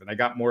aggressive. And I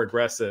got more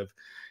aggressive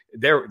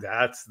there.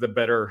 That's the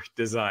better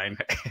design.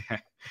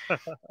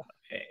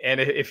 And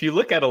if you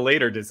look at a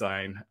later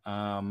design,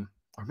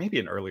 or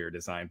maybe an earlier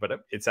design,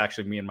 but it's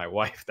actually me and my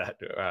wife, that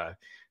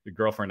the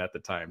girlfriend at the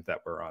time, that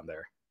were on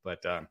there.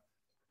 But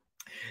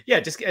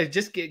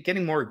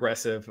getting more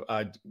aggressive.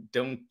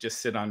 Don't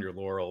just sit on your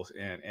laurels,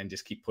 and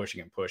just keep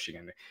pushing and pushing.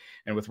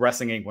 And with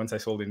Wrestling Inc., once I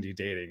sold Indie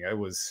Dating, I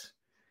was,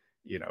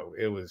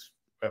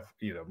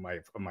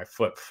 my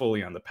foot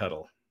fully on the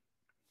pedal.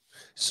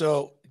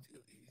 So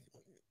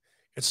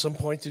at some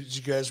point, did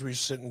you guys were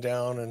sitting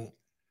down and,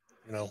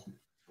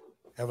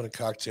 having a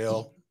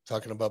cocktail,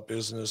 talking about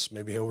business,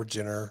 maybe over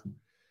dinner,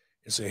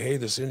 and say, hey,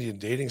 this Indian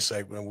dating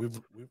site, man,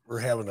 we're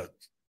having a...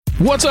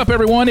 What's up,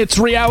 everyone? It's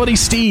Reality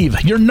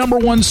Steve, your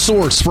 #1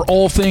 source for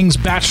all things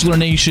Bachelor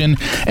Nation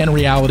and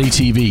reality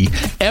TV.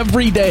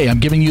 Every day, I'm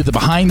giving you the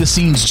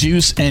behind-the-scenes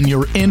juice and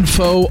your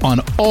info on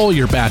all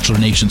your Bachelor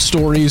Nation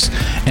stories,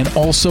 and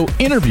also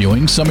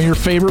interviewing some of your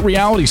favorite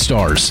reality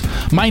stars.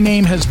 My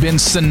name has been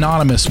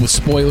synonymous with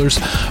spoilers,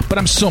 but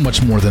I'm so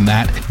much more than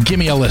that. Give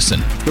me a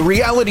listen. The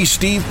Reality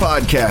Steve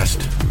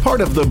Podcast,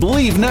 part of the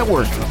Believe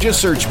Network. Just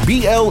search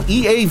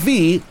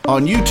BLEAV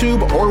on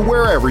YouTube or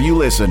wherever you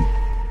listen.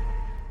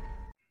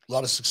 A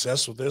lot of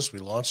success with this. We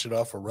launched it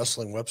off a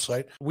wrestling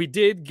website. We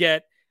did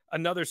get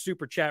another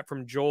super chat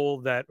from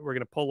Joel that we're going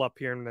to pull up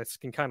here, and this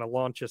can kind of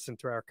launch us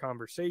into our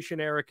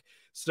conversation, Eric.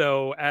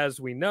 So as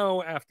we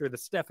know, after the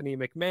Stephanie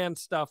McMahon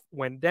stuff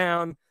went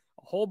down,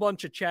 a whole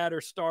bunch of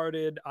chatter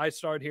started. I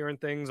started hearing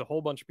things. A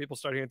whole bunch of people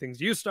started hearing things.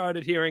 You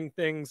started hearing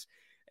things.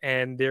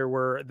 And there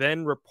were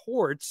then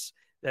reports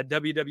that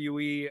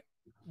WWE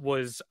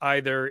was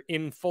either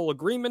in full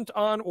agreement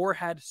on or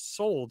had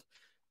sold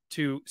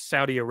to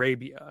Saudi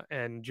Arabia.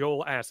 And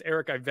Joel asks,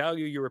 Eric, I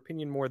value your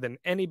opinion more than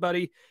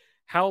anybody.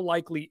 How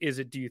likely is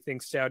it, do you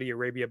think Saudi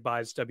Arabia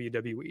buys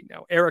WWE?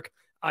 Now, Eric,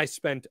 I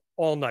spent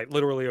all night,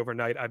 literally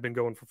overnight. I've been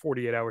going for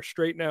 48 hours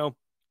straight now,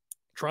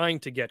 trying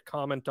to get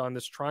comment on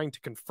this, trying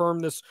to confirm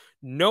this.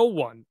 No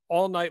one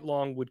all night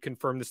long would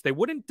confirm this. They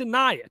wouldn't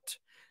deny it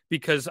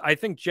because I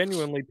think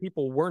genuinely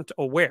people weren't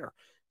aware.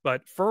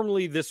 But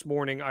firmly this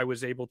morning, I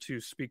was able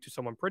to speak to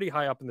someone pretty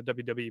high up in the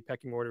WWE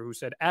pecking order who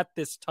said at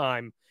this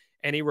time,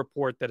 any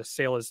report that a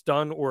sale is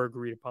done or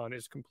agreed upon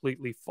is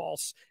completely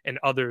false. And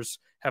others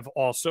have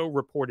also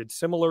reported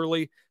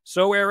similarly.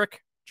 So,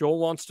 Eric, Joel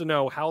wants to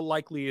know, how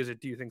likely is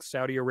it, do you think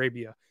Saudi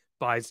Arabia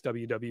buys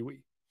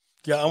WWE?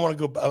 Yeah, I'm going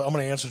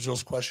to answer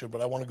Joel's question, but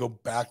I want to go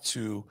back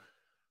to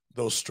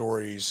those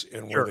stories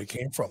and where they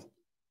came from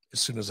as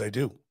soon as I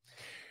do.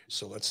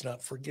 So let's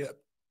not forget.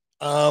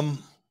 How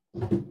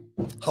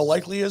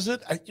likely is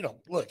it?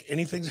 Look,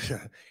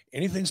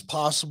 anything's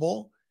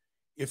possible.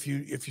 If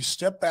you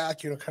step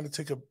back, kind of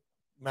take a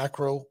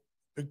macro,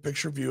 big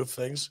picture view of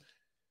things,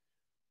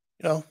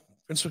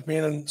 Vince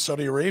McMahon and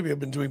Saudi Arabia have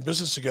been doing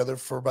business together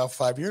for about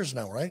 5 years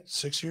now, right?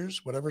 6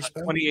 years, whatever it's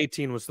been.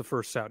 2018 was the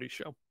first Saudi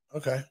show.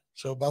 Okay.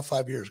 So about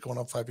 5 years, going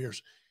on 5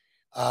 years.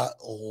 A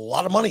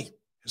lot of money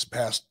has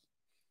passed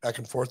back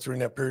and forth during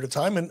that period of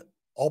time. And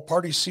all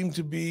parties seem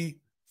to be,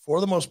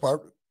 for the most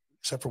part,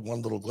 except for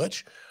one little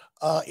glitch,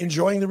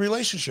 enjoying the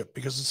relationship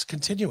because it's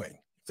continuing.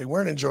 If they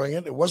weren't enjoying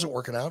it, it wasn't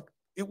working out,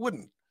 it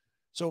wouldn't.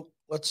 So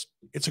it's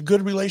a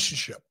good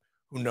relationship.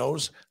 Who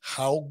knows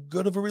how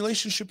good of a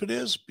relationship it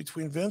is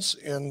between Vince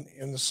and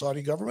the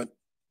Saudi government?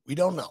 We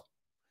don't know.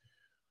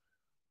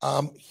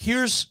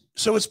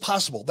 So it's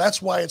possible.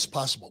 That's why it's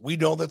possible. We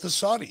know that the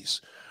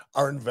Saudis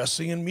are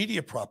investing in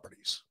media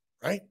properties,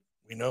 right?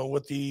 We know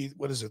what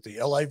is it?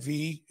 The LIV,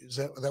 is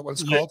that what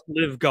it's called?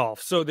 Live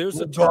Golf. So there's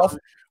Live a term. Golf.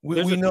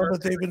 We know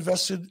that they've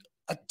invested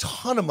a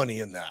ton of money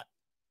in that.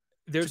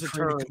 There's a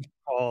term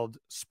called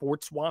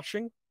sports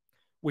washing,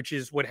 which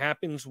is what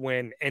happens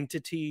when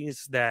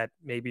entities that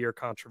maybe are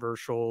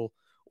controversial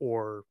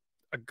or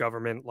a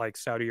government like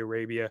Saudi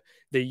Arabia,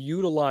 they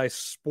utilize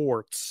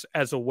sports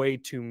as a way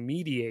to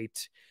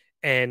mediate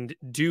and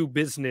do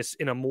business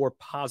in a more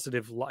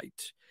positive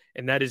light.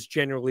 And that is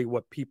generally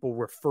what people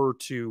refer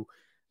to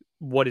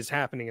what is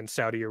happening in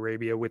Saudi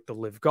Arabia with the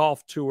Live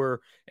Golf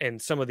Tour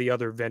and some of the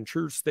other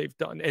ventures they've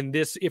done. And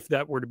this, if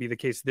that were to be the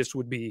case, this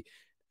would be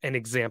an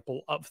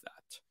example of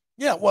that.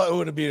 Yeah, well, it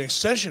would be an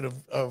extension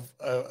of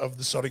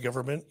the Saudi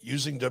government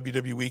using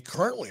WWE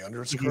currently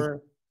under its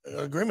current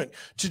agreement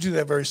to do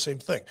that very same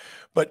thing.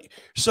 But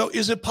so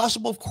is it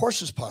possible? Of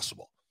course it's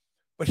possible.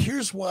 But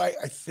here's why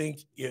I think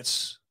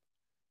it's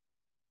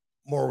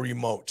more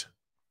remote,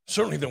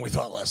 certainly than we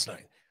thought last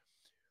night.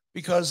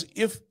 Because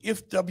if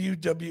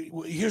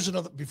WWE, here's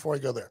another, before I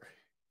go there,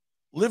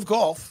 Live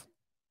Golf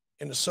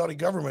and the Saudi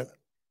government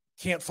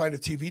can't find a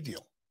TV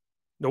deal.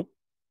 Nope.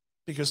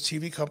 Because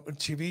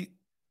TV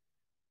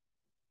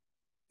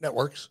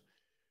networks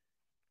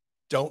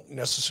don't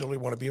necessarily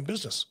want to be in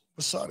business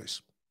with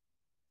Saudis.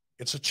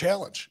 It's a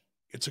challenge.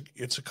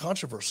 It's a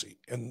controversy,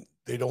 and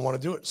they don't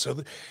want to do it. So,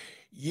 the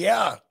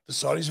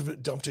Saudis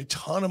have dumped a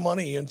ton of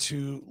money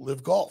into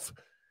Live Golf,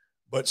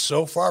 but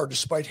so far,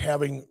 despite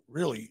having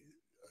really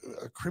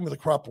a cream of the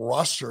crop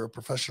roster of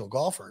professional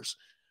golfers,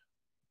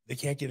 they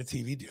can't get a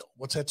TV deal.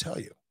 What's that tell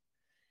you?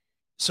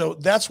 So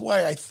that's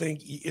why I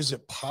think, is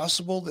it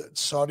possible that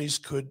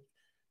Saudis could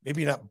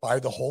maybe not buy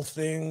the whole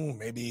thing,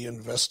 maybe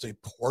invest a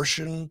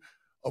portion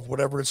of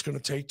whatever it's going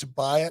to take to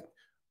buy it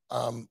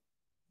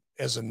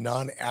as a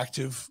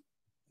non-active,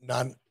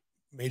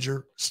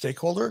 non-major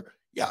stakeholder?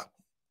 Yeah,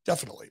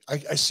 definitely.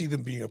 I see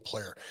them being a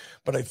player.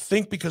 But I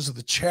think because of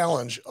the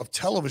challenge of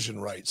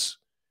television rights,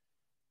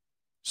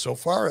 so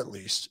far at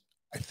least,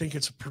 I think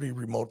it's a pretty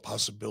remote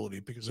possibility,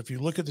 because if you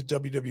look at the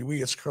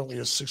WWE, it's currently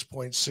a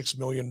 $6.6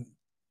 million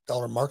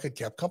market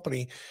cap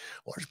company.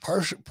 A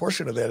large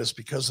portion of that is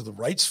because of the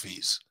rights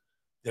fees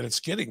that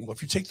it's getting. Well,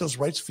 if you take those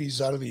rights fees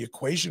out of the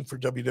equation for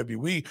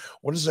WWE,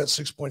 what does that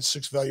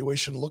 6.6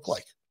 valuation look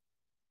like?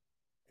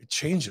 It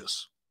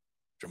changes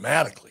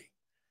dramatically.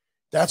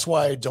 That's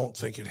why I don't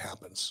think it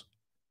happens.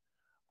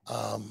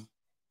 But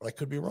I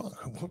could be wrong.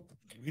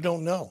 We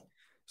don't know.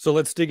 So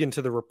let's dig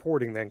into the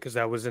reporting then, because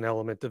that was an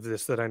element of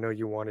this that I know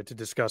you wanted to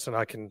discuss, and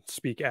I can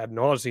speak ad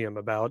nauseum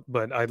about,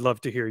 but I'd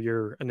love to hear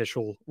your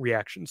initial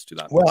reactions to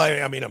that. Well,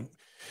 I mean,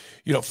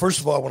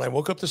 first of all, when I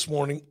woke up this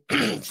morning,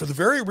 for the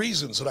very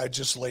reasons that I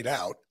just laid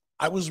out,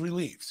 I was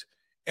relieved.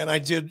 And I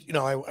did,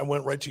 I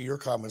went right to your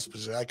comments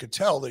because I could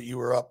tell that you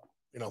were up,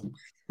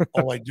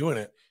 all night doing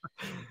it.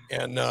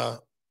 And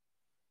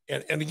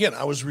again,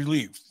 I was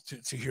relieved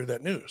to hear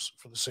that news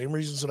for the same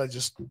reasons that I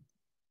just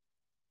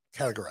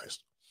categorized.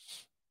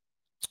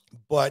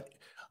 But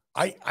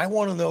I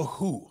want to know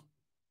who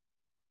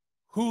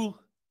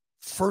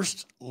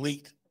first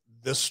leaked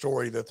this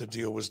story that the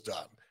deal was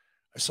done.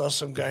 I saw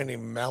some guy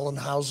named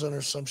Mallenhausen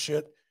or some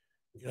shit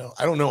You know,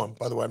 I don't know him,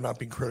 by the way. I'm not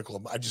being critical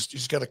of him.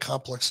 He's got a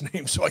complex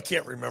name, so I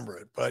can't remember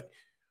it. But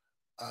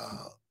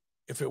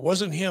if it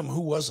wasn't him,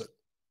 who was it?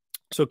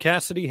 So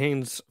Cassidy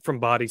Haynes from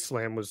Body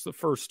Slam was the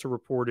first to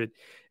report it,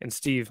 and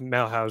Steve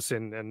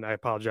Malhausen, and I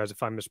apologize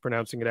if I'm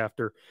mispronouncing it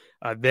after,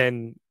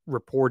 then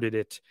reported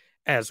it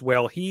as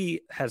well.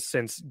 He has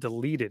since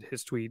deleted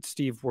his tweet.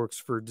 Steve works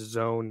for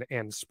DAZN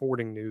and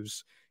Sporting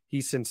News.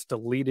 He's since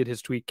deleted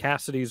his tweet.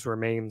 Cassidy's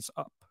remains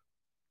up.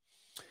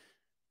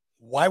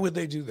 Why would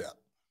they do that?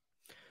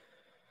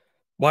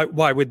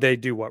 Why would they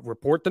do what?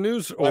 Report the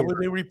news? Why would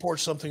they report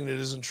something that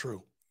isn't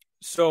true?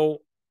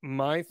 So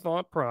my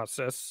thought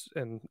process,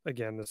 and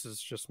again, this is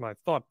just my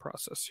thought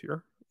process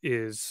here,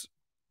 is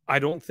I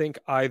don't think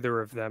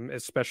either of them,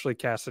 especially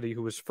Cassidy,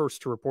 who was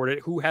first to report it,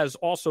 who has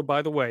also,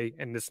 by the way,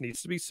 and this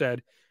needs to be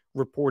said,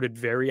 reported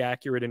very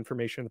accurate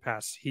information in the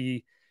past.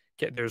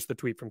 There's the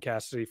tweet from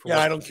Cassidy.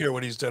 I don't care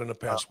what he's done in the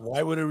past.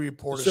 Why would he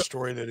report a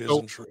story that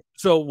isn't true?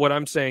 So what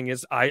I'm saying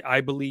is I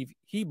believe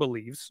he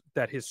believes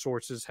that his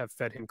sources have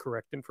fed him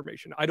correct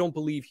information. I don't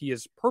believe he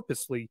is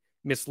purposely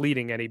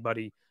misleading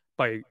anybody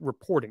by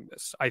reporting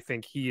this. I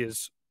think he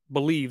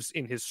believes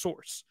in his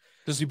source.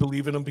 Does he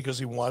believe in him because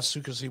he wants to?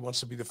 Because he wants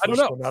to be the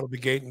first one out of the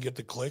gate and get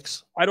the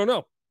clicks? I don't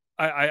know.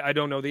 I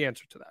don't know the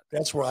answer to that.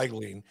 That's where I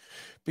lean.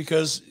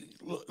 Because,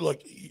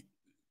 look,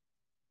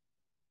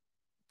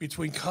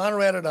 between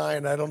Conrad and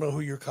I don't know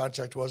who your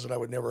contact was, and I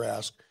would never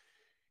ask,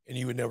 and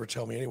you would never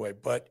tell me anyway,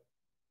 but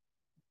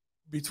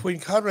between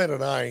Conrad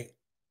and I,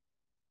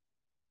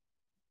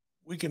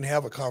 we can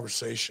have a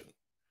conversation.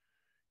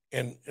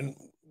 And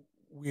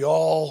we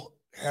all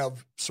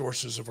have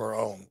sources of our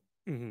own.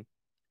 Mm-hmm.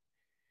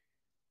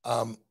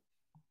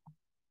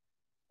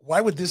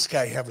 Why would this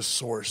guy have a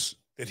source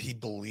that he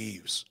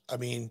believes? I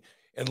mean,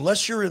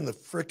 unless you're in the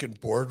frickin'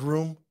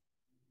 boardroom,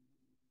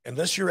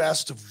 unless you're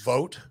asked to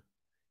vote,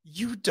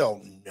 you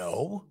don't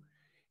know.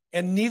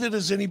 And neither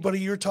does anybody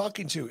you're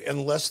talking to,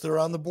 unless they're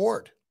on the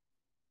board.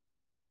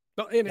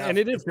 Well, and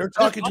it is. If they're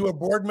talking to a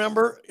board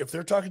member,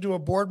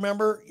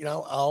 you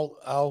know,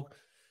 I'll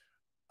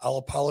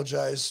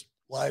apologize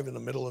live in the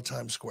middle of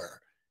Times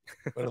Square.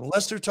 But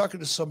unless they're talking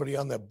to somebody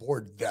on that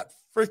board that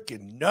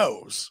freaking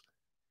knows,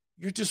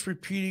 you're just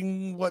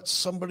repeating what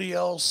somebody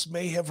else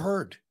may have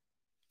heard.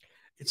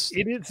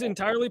 It is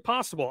entirely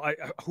possible.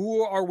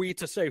 Who are we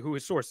to say who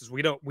his source is?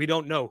 We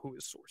don't know who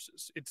his source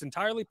is. It's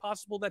entirely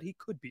possible that he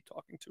could be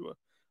talking to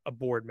a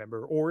board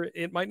member, or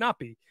it might not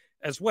be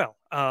as well.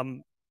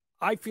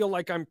 I feel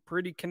like I'm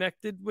pretty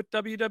connected with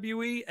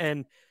WWE,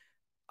 and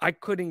I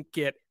couldn't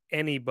get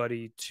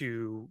anybody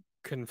to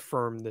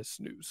confirm this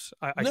news.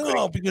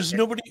 Because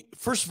nobody,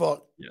 first of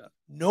all,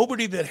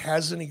 nobody that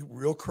has any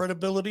real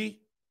credibility,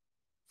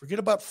 forget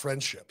about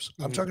friendships.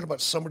 Mm-hmm. I'm talking about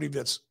somebody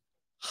that's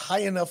high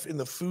enough in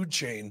the food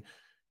chain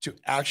to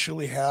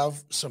actually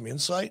have some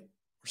insight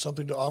or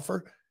something to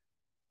offer.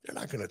 They're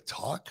not going to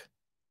talk.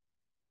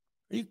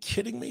 Are you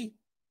kidding me?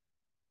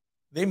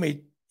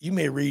 You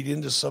may read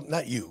into something,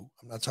 not you.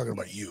 I'm not talking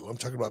about you. I'm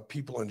talking about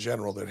people in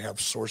general that have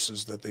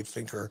sources that they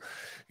think are,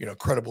 you know,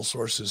 credible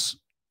sources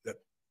that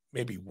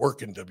maybe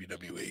work in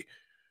WWE.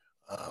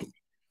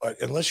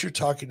 But unless you're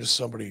talking to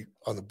somebody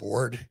on the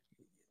board,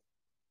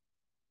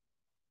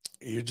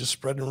 you're just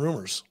spreading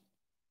rumors.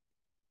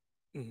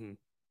 Mm-hmm.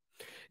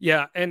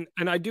 Yeah, and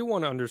I do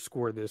want to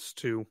underscore this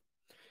too.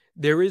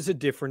 There is a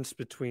difference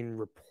between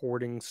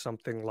reporting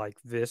something like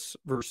this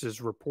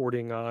versus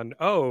reporting on,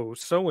 oh,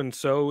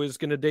 so-and-so is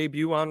going to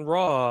debut on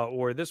Raw,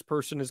 or this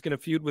person is going to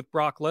feud with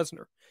Brock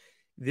Lesnar.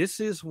 This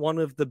is one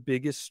of the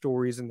biggest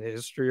stories in the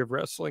history of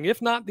wrestling,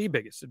 if not the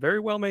biggest. It very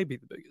well may be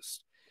the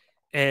biggest.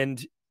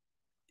 And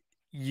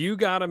you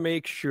got to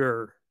make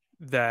sure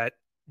that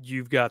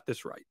you've got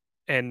this right.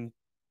 And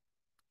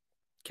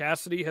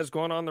Cassidy has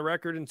gone on the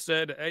record and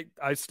said, hey,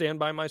 I stand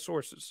by my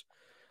sources.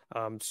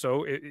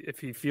 So if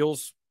he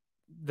feels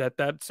that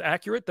that's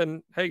accurate,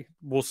 then, hey,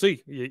 we'll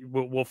see.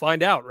 We'll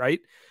find out,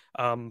 right?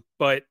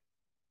 But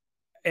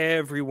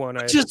everyone...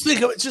 Just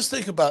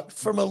think about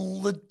from a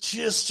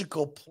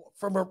logistical,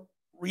 from a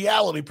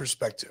reality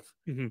perspective.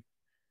 Mm-hmm.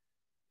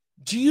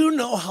 Do you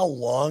know how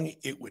long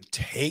it would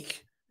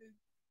take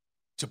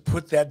to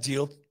put that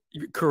deal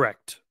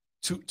correct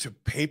to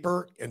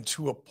paper and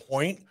to a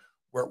point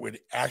where it would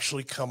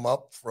actually come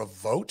up for a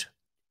vote?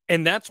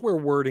 And that's where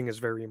wording is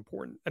very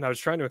important. And I was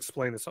trying to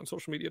explain this on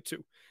social media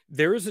too.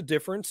 There is a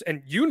difference,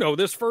 and you know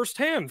this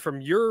firsthand from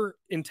your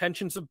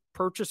intentions of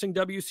purchasing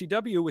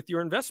WCW with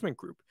your investment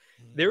group.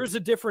 Mm-hmm. There is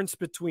a difference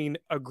between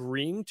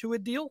agreeing to a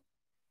deal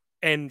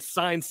and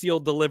signed,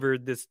 sealed,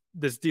 delivered,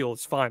 this deal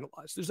is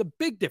finalized. There's a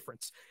big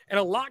difference. And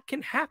a lot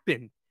can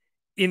happen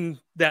in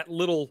that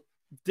little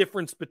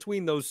difference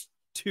between those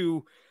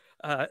two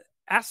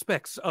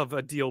aspects of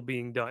a deal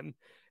being done.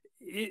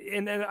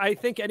 And I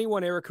think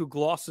anyone, Eric, who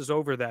glosses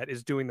over that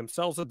is doing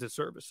themselves a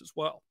disservice as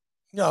well.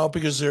 No,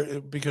 because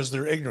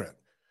they're ignorant,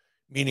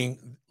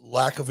 meaning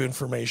lack of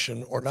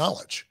information or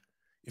knowledge.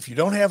 If you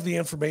don't have the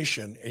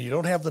information and you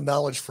don't have the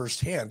knowledge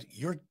firsthand,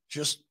 you're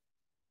just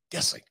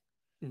guessing.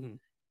 Mm-hmm.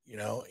 You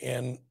know,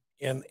 and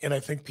I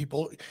think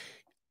people,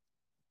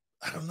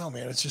 I don't know,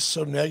 man. It's just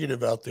so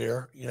negative out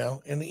there,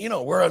 and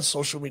we're on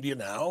social media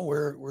now.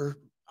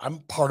 I'm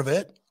part of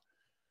it,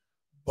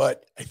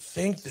 but I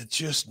think that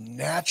just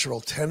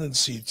natural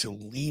tendency to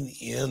lean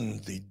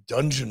in the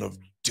dungeon of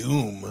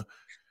doom.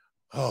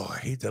 Oh, I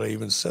hate that I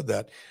even said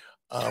that.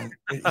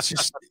 It's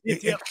just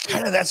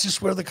that's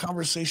just where the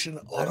conversation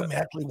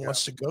automatically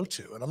wants to go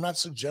to. And I'm not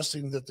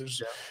suggesting that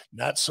there's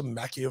not some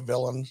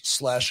Machiavellian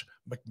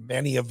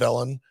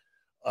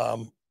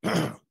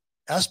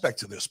aspect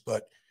to this,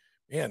 but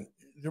man,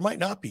 there might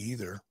not be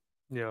either.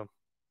 Yeah.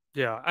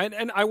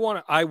 And I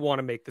want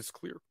to make this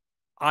clear.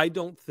 I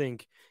don't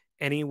think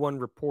anyone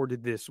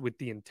reported this with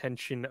the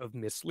intention of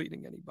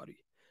misleading anybody.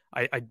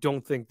 I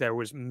don't think there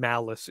was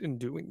malice in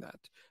doing that.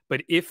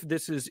 But if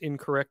this is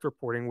incorrect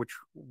reporting, which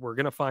we're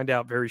going to find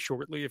out very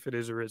shortly if it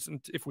is or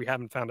isn't, if we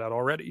haven't found out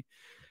already,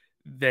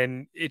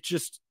 then it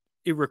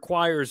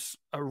requires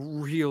a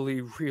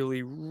really,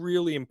 really,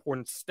 really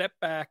important step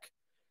back,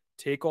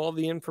 take all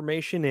the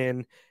information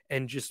in,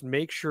 and just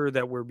make sure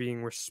that we're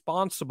being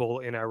responsible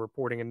in our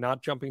reporting and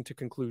not jumping to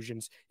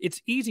conclusions.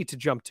 It's easy to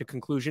jump to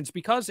conclusions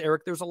because,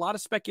 Eric, there's a lot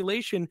of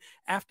speculation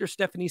after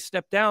Stephanie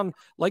stepped down,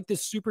 like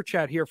this super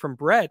chat here from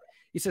Brett.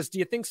 He says, do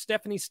you think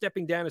Stephanie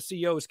stepping down as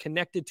CEO is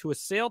connected to a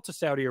sale to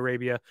Saudi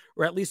Arabia,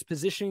 or at least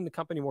positioning the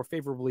company more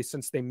favorably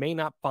since they may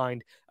not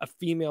find a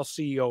female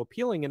CEO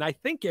appealing? And I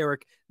think,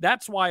 Eric,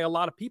 that's why a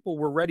lot of people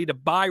were ready to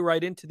buy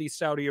right into these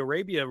Saudi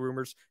Arabia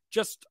rumors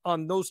just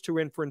on those two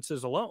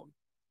inferences alone.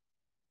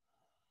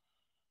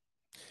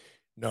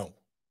 No,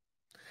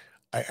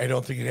 I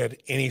don't think it had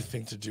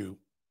anything to do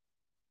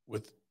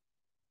with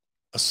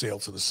a sale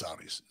to the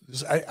Saudis.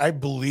 I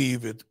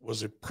believe it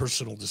was a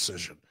personal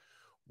decision.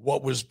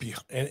 What was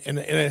behind, and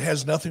it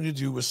has nothing to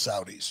do with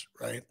Saudis,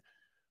 right?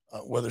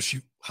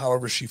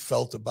 However she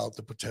felt about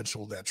the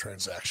potential of that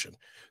transaction.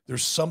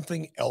 There's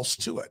something else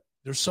to it.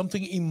 There's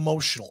something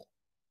emotional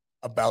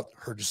about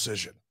her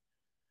decision.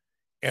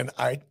 And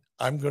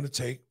I'm going to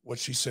take what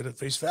she said at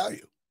face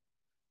value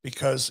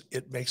because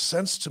it makes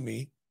sense to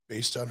me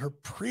based on her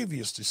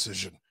previous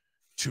decision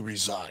to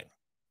resign.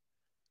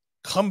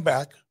 Come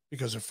back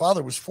because her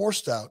father was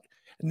forced out.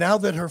 And now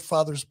that her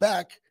father's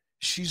back,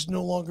 she's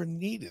no longer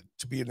needed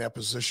to be in that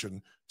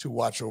position to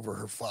watch over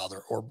her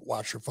father or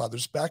watch her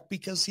father's back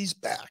because he's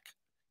back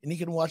and he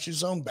can watch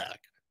his own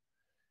back.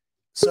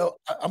 So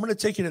I'm going to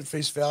take it at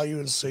face value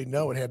and say,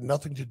 no, it had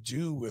nothing to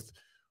do with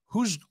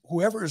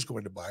whoever is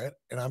going to buy it.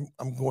 And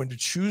I'm going to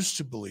choose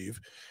to believe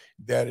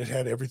that it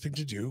had everything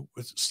to do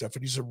with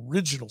Stephanie's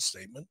original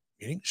statement,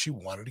 meaning she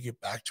wanted to get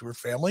back to her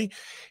family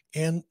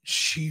and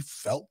she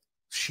felt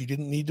she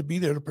didn't need to be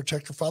there to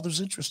protect her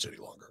father's interest any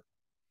longer.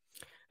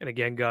 And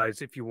again,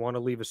 guys, if you want to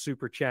leave a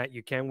super chat,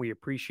 you can. We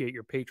appreciate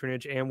your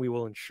patronage, and we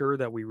will ensure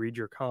that we read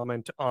your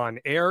comment on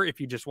air.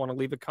 If you just want to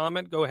leave a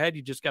comment, go ahead.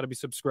 You just got to be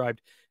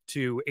subscribed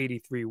to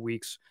 83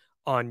 Weeks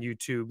on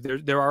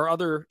YouTube. There are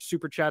other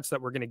super chats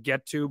that we're going to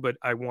get to, but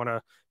I want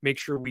to make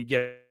sure we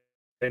get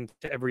into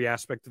every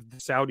aspect of the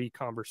Saudi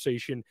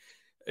conversation.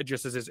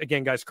 Just as is,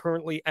 again, guys,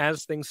 currently,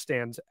 as things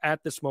stand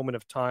at this moment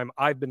of time,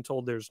 I've been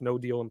told there's no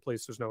deal in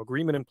place. There's no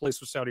agreement in place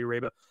with Saudi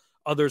Arabia.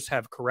 Others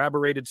have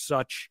corroborated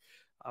such.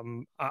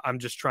 I'm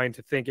just trying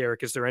to think,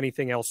 Eric, is there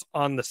anything else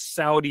on the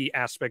Saudi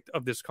aspect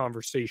of this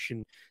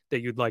conversation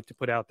that you'd like to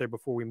put out there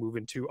before we move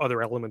into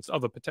other elements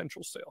of a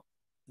potential sale?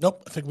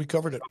 Nope, I think we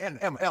covered it.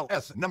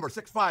 NMLS number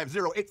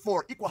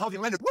 65084, equal housing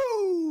lender.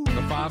 Woo!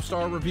 The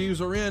 5-star reviews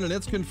are in and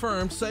it's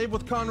confirmed.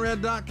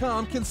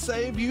 SaveWithConrad.com can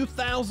save you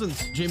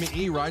thousands. Jimmy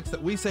E writes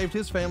that we saved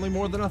his family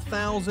more than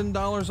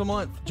 $1,000 a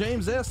month.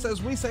 James S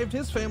says we saved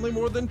his family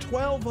more than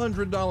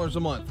 $1,200 a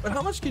month. But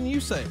how much can you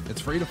save?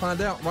 It's free to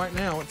find out right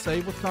now at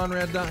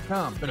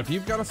SaveWithConrad.com. But if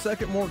you've got a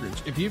second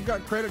mortgage, if you've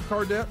got credit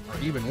card debt, or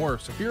even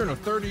worse, if you're in a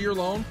 30-year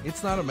loan,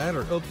 it's not a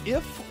matter of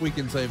if we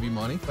can save you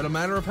money, but a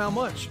matter of how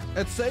much.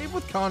 At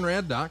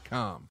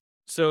SaveWithConrad.com.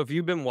 So if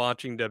you've been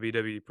watching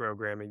WWE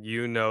programming,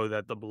 you know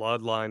that the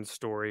Bloodline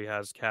story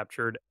has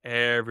captured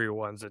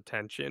everyone's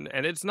attention.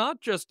 And it's not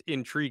just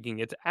intriguing,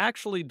 it's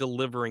actually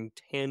delivering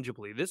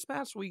tangibly. This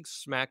past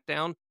week's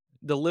SmackDown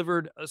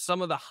delivered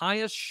some of the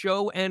highest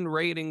show end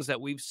ratings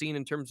that we've seen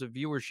in terms of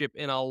viewership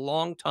in a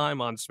long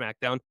time on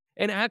SmackDown.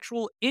 An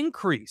actual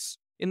increase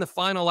in the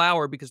final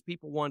hour because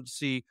people wanted to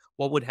see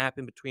what would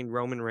happen between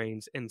Roman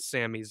Reigns and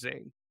Sami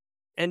Zayn.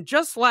 And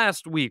just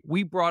last week,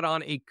 we brought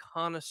on a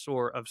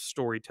connoisseur of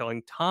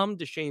storytelling. Tom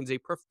Deschain's a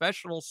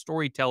professional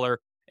storyteller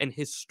and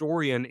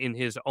historian in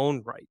his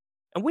own right.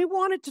 And we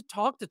wanted to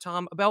talk to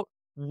Tom about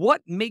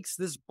what makes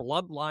this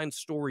Bloodline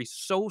story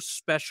so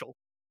special.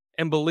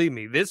 And believe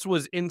me, this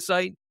was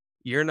insight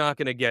you're not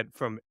going to get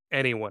from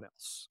anyone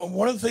else.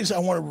 One of the things I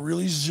want to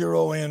really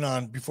zero in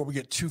on before we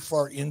get too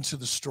far into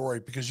the story,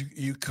 because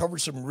you covered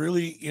some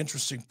really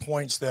interesting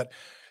points that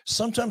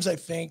sometimes I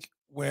think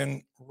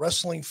when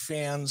wrestling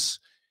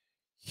fans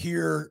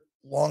hear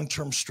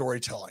long-term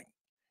storytelling,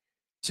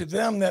 to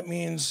them, that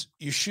means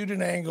you shoot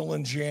an angle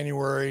in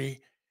January,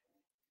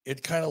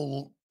 it kind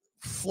of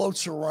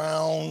floats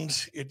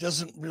around, it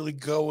doesn't really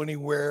go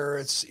anywhere,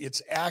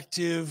 it's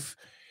active,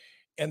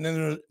 and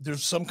then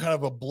there's some kind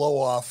of a blow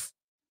off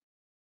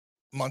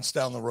months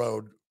down the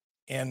road,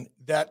 and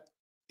that,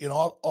 you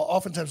know,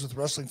 oftentimes with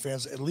wrestling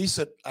fans, at least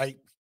that I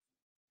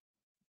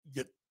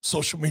get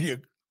social media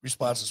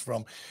responses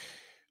from,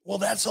 well,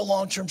 that's a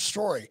long-term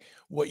story.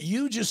 What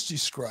you just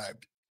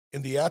described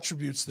and the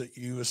attributes that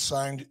you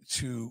assigned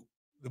to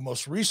the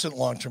most recent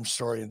long-term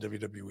story in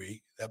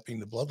WWE, that being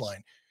the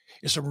Bloodline,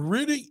 is some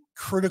really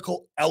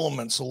critical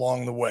elements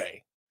along the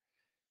way.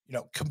 You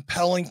know,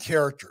 compelling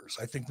characters.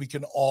 I think we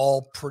can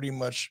all pretty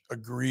much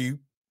agree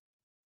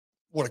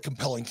what a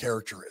compelling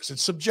character is.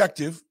 It's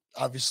subjective,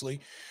 obviously,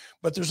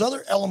 but there's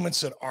other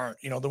elements that aren't.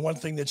 You know, the one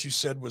thing that you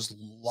said was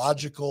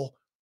logical,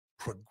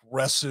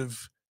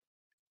 progressive,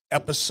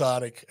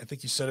 episodic, I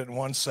think you said it in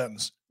one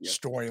sentence,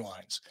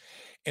 storylines.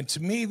 And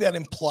to me, that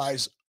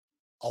implies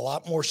a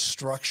lot more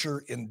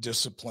structure and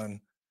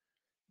discipline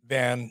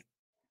than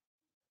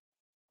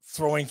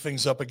throwing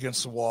things up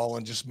against the wall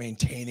and just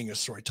maintaining a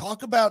story.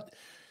 Talk about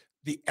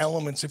the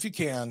elements, if you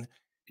can,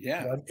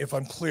 if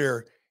I'm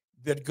clear,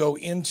 that go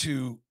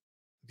into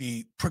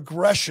the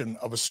progression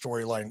of a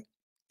storyline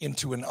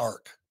into an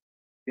arc.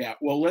 Yeah,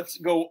 well, let's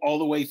go all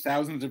the way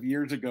thousands of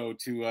years ago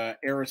to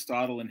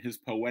Aristotle and his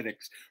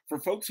Poetics. For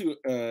folks who,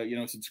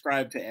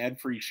 subscribe to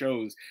ad-free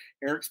shows,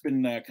 Eric's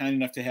been kind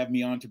enough to have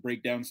me on to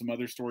break down some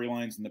other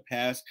storylines in the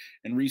past.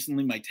 And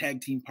recently, my tag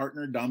team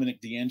partner,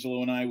 Dominic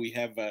D'Angelo, and I, we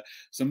have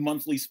some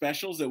monthly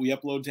specials that we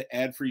upload to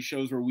ad-free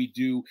shows where we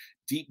do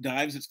deep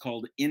dives. It's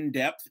called In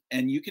Depth,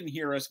 and you can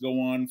hear us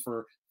go on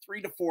for 3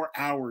 to 4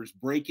 hours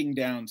breaking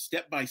down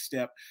step by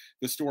step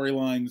the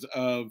storylines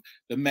of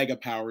the Mega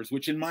Powers,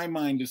 which in my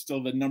mind is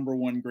still the number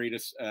one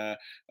greatest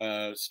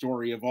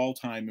story of all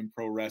time in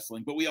pro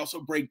wrestling. But we also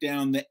break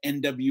down the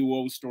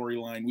NWO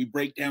storyline. We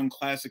break down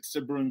classic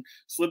sibling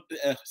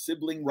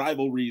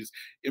rivalries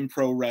in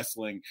pro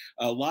wrestling.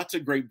 Lots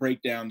of great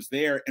breakdowns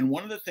there. And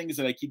one of the things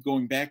that I keep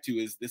going back to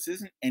is this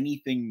isn't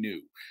anything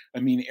new. I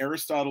mean,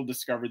 Aristotle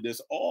discovered this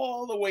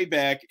all the way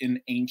back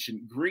in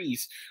ancient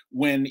Greece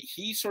when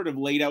he sort of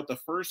laid out the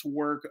first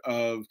work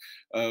of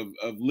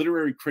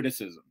literary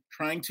criticism,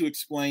 trying to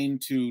explain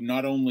to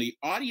not only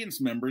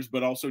audience members,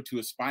 but also to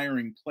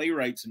aspiring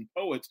playwrights and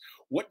poets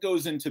what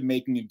goes into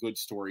making a good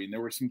story. And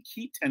there were some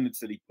key tenets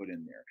that he put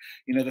in there.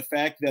 You know, the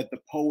fact that the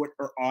poet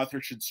or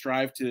author should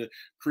strive to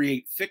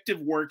create fictive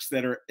works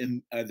that are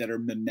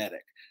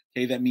mimetic.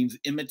 Okay, that means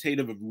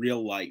imitative of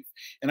real life.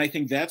 And I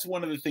think that's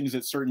one of the things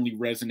that certainly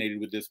resonated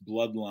with this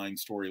Bloodline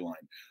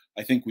storyline.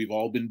 I think we've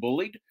all been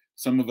bullied.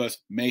 Some of us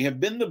may have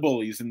been the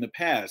bullies in the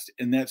past.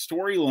 And that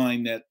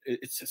storyline, that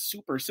it's a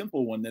super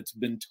simple one that's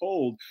been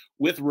told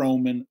with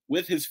Roman,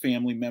 with his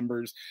family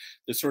members,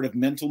 the sort of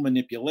mental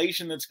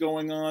manipulation that's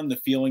going on,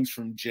 the feelings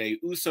from Jey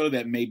Uso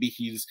that maybe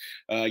he's,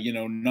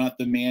 not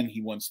the man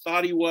he once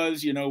thought he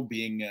was,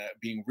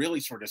 being really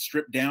sort of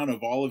stripped down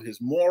of all of his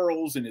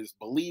morals and his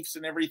beliefs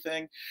and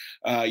everything.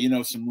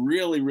 Some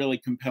really, really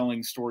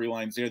compelling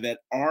storylines there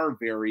that are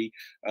very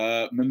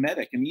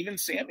mimetic. And even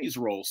Sammy's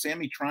role,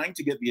 Sammy trying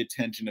to get the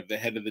attention of the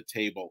head of the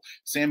table.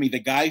 Sammy, the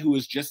guy who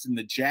was just in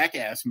the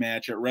Jackass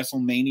match at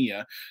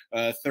WrestleMania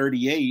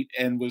 38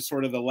 and was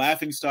sort of the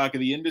laughingstock of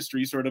the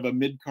industry, sort of a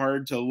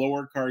mid-card to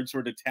lower card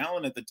sort of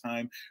talent at the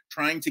time,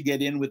 trying to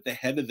get in with the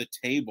head of the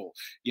table.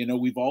 You know,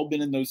 we've all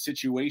been in those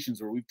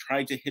situations where we've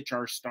tried to hitch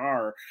our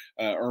star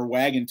or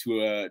wagon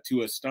to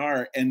a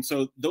star. And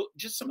so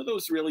just some of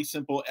those really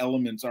simple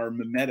elements are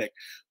mimetic,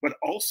 but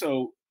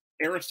also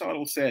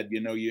Aristotle said,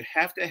 you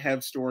have to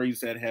have stories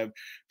that have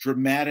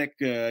dramatic,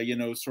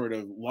 sort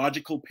of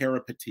logical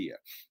peripeteia.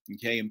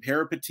 Okay. And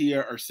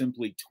peripeteia are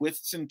simply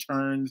twists and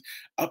turns,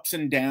 ups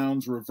and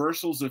downs,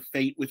 reversals of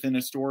fate within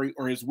a story,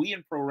 or as we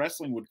in pro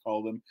wrestling would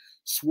call them,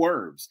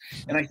 swerves.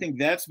 And I think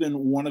that's been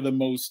one of the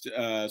most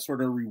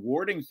sort of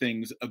rewarding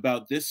things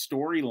about this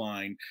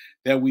storyline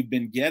that we've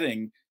been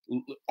getting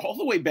all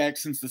the way back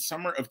since the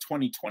summer of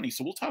 2020.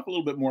 So we'll talk a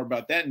little bit more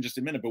about that in just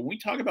a minute. But when we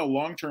talk about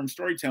long-term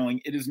storytelling,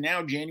 it is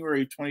now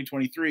January of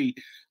 2023.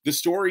 The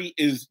story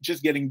is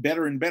just getting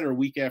better and better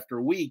week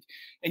after week.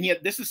 And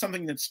yet this is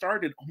something that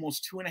started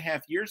almost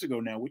 2.5 years ago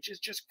now, which is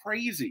just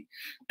crazy.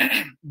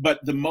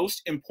 But the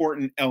most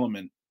important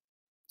element,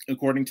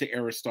 according to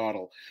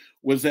Aristotle,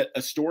 was that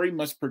a story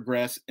must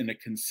progress in a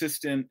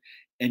consistent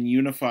and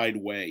unified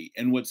way.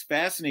 And what's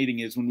fascinating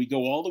is when we go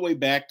all the way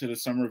back to the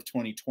summer of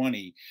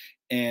 2020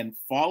 and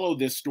follow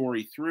this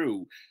story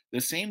through,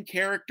 the same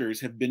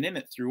characters have been in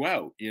it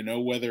throughout,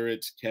 whether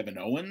it's Kevin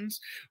Owens,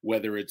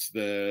 whether it's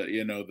the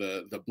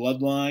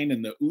Bloodline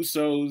and the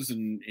Usos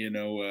and,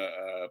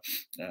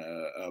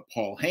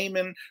 Paul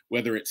Heyman,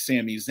 whether it's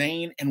Sami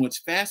Zayn. And what's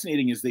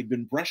fascinating is they've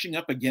been brushing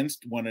up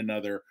against one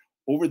another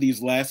over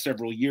these last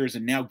several years,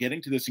 and now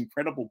getting to this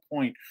incredible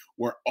point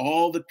where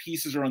all the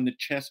pieces are on the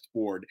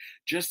chessboard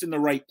just in the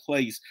right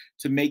place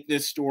to make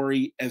this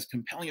story as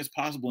compelling as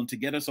possible and to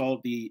get us all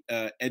at the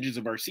edges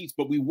of our seats.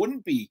 But we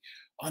wouldn't be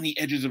on the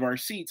edges of our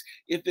seats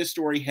if this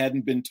story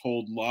hadn't been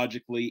told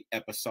logically,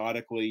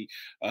 episodically,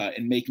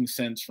 and making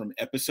sense from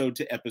episode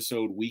to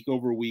episode, week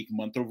over week,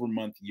 month over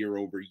month, year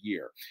over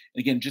year.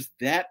 And again, just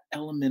that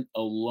element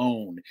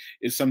alone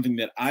is something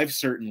that I've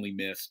certainly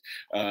missed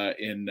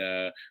in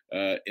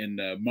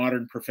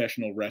modern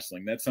professional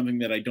wrestling. That's something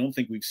that I don't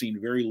think we've seen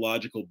very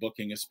logical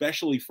booking,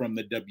 especially from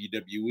the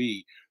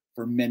WWE,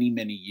 for many,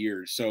 many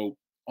years. So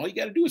all you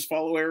got to do is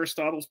follow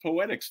Aristotle's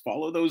poetics,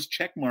 follow those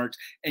check marks,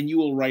 and you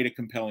will write a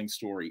compelling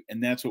story.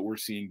 And that's what we're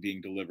seeing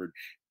being delivered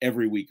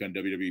every week on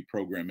WWE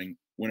programming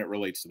when it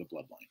relates to the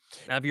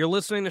Bloodline. Now, if you're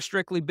listening to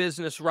Strictly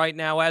Business right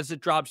now, as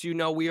it drops, you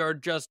know we are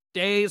just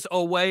days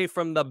away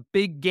from the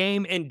big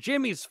game, and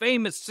Jimmy's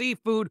Famous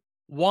Seafood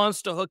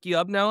wants to hook you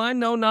up. Now, I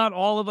know not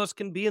all of us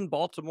can be in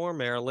Baltimore,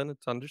 Maryland.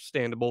 It's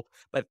understandable.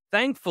 But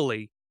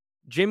thankfully,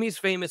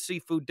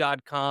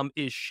 Jimmy'sFamousSeafood.com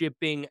is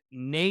shipping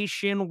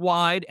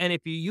nationwide. And if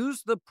you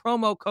use the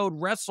promo code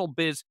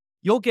WrestleBiz,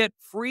 you'll get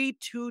free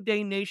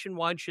 2-day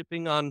nationwide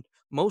shipping on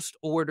most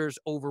orders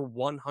over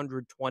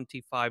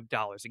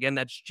 $125. Again,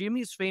 that's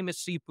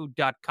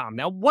Jimmy'sFamousSeafood.com.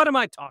 Now, what am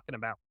I talking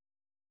about?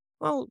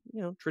 Well,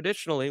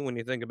 traditionally, when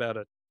you think about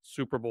a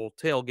Super Bowl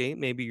tailgate,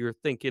 maybe you're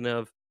thinking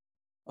of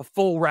a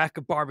full rack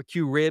of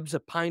barbecue ribs, a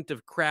pint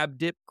of crab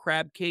dip,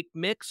 crab cake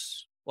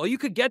mix. Well, you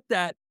could get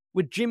that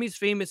with Jimmy's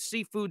Famous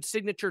Seafood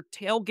Signature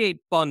Tailgate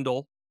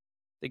Bundle.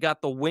 They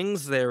got the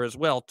wings there as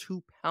well,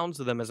 2 pounds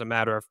of them, as a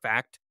matter of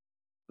fact.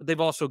 But they've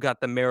also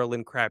got the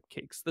Maryland crab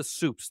cakes, the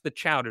soups, the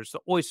chowders,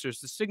 the oysters,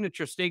 the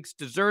signature steaks,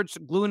 desserts,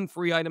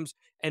 gluten-free items,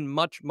 and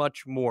much,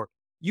 much more.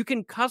 You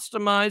can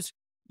customize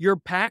your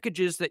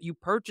packages that you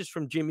purchase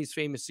from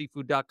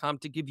Jimmy'sFamousSeafood.com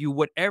to give you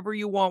whatever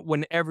you want,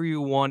 whenever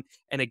you want.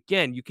 And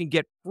again, you can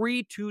get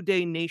free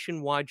 2-day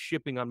nationwide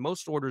shipping on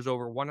most orders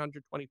over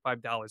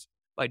 $125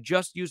 by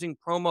just using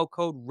promo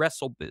code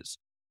WrestleBiz.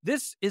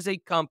 This is a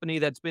company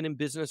that's been in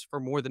business for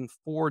more than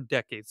 4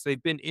 decades.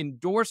 They've been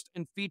endorsed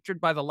and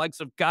featured by the likes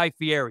of Guy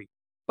Fieri,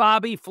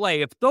 Bobby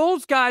Flay. If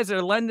those guys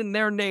are lending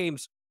their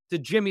names to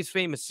Jimmy's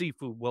Famous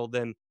Seafood, well,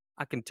 then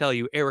I can tell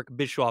you Eric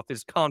Bischoff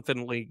is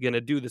confidently going to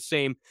do the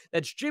same.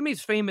 That's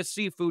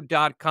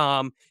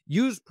Jimmy'sFamousSeafood.com.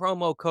 Use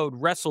promo code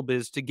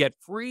WrestleBiz to get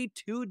free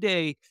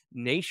 2-day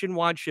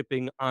nationwide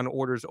shipping on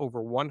orders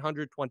over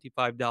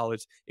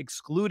 $125,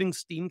 excluding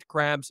steamed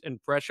crabs and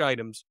fresh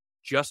items.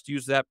 Just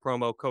use that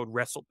promo code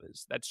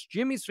WrestleBiz. That's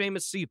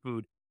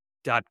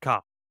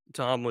Jimmy'sFamousSeafood.com.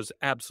 Tom was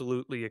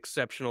absolutely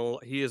exceptional.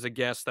 He is a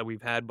guest that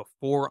we've had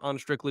before on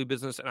Strictly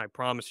Business, and I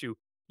promise you,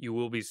 you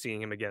will be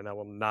seeing him again. That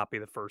will not be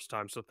the first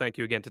time. So thank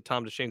you again to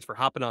Tom DeShanes for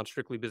hopping on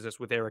Strictly Business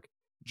with Eric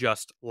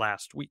just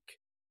last week.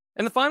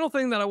 And the final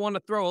thing that I want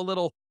to throw a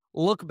little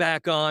look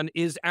back on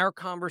is our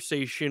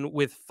conversation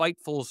with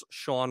Fightful's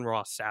Sean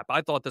Ross Sapp. I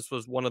thought this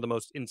was one of the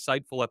most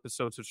insightful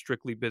episodes of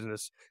Strictly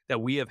Business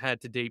that we have had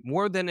to date.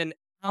 More than an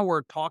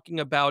hour talking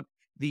about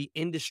the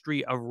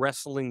industry of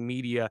wrestling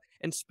media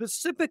and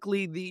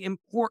specifically the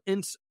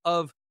importance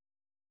of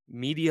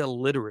media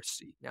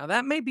literacy. Now,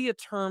 that may be a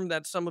term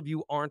that some of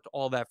you aren't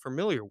all that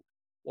familiar with.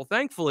 Well,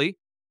 thankfully,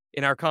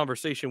 in our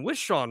conversation with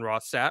Sean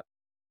Ross Sapp,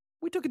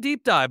 we took a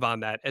deep dive on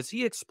that as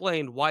he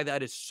explained why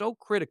that is so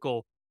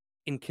critical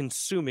in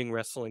consuming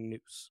wrestling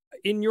news.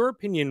 In your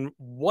opinion,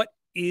 what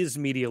is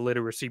media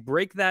literacy?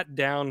 Break that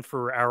down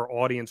for our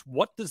audience.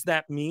 What does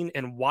that mean,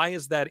 and why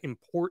is that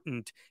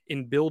important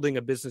in building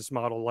a business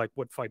model like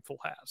what Fightful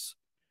has?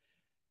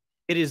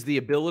 It is the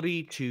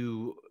ability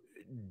to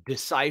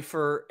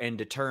decipher and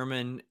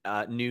determine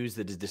news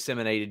that is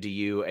disseminated to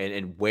you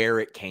and where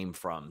it came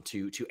from,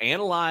 to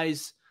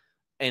analyze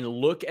and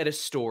look at a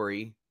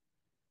story,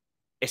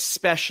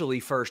 especially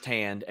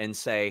firsthand, and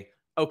say,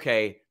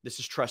 okay, this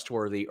is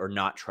trustworthy or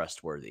not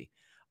trustworthy.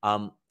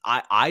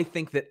 I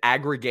think that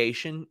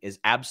aggregation is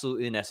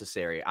absolutely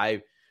necessary.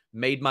 I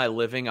made my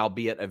living,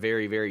 albeit a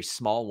very, very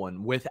small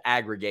one, with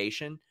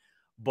aggregation,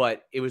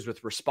 but it was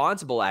with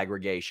responsible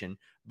aggregation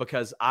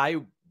because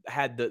I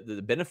had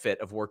the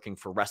benefit of working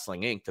for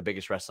Wrestling Inc., the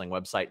biggest wrestling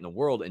website in the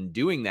world, and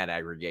doing that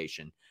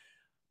aggregation.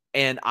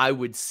 And I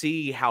would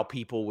see how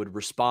people would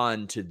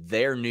respond to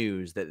their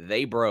news that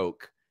they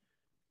broke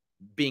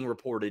being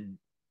reported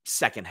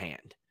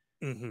secondhand.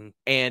 Mm-hmm.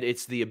 And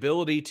it's the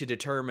ability to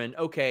determine,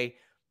 okay,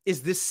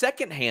 is this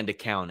secondhand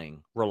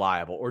accounting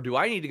reliable, or do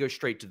I need to go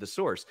straight to the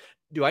source?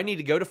 Do I need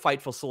to go to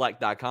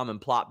FightfulSelect.com and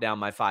plop down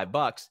my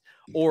 $5?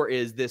 Or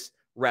is this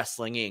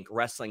Wrestling Inc.,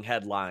 Wrestling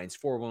Headlines,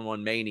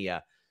 411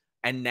 Mania?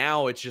 And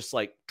now it's just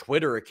like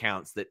Twitter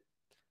accounts that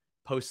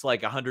post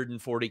like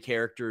 140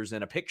 characters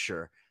in a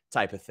picture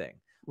type of thing.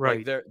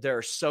 Right. Like there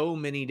are so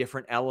many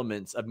different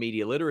elements of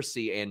media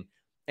literacy. And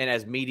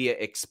as media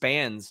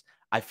expands,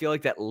 I feel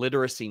like that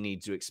literacy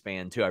needs to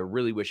expand too. I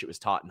really wish it was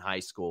taught in high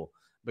school,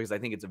 because I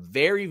think it's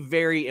very,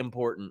 very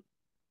important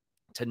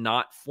to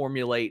not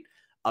formulate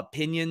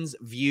opinions,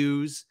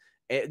 views,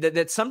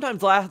 that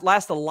sometimes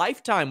last a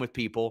lifetime with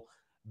people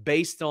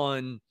based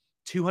on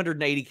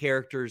 280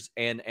 characters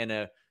and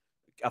a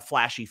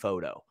flashy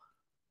photo.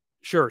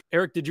 Sure.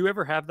 Eric, did you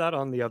ever have that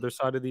on the other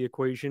side of the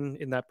equation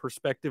in that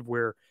perspective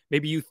where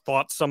maybe you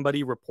thought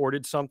somebody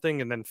reported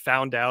something and then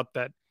found out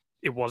that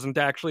it wasn't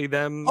actually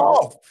them?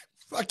 Oh,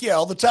 fuck yeah,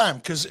 all the time.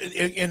 Because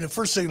and the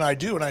first thing I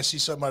do when I see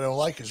something I don't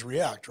like is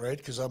react, right?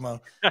 Because I'm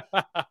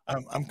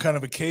kind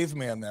of a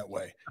caveman that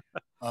way.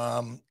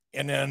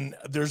 And then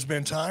there's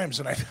been times,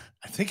 and I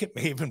think it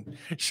may even,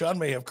 Sean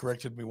may have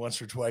corrected me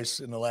once or twice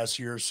in the last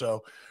year or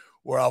so,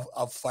 where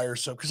I'll fire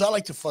some, because I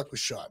like to fuck with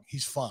Sean.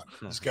 He's fun.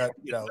 He's got,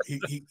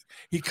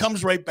 he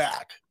comes right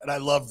back, and I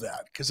love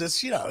that because it's,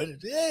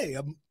 hey,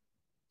 I'm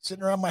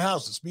sitting around my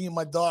house. It's me and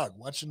my dog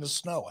watching the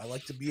snow. I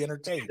like to be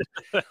entertained.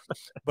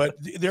 But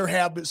there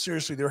have been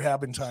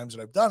times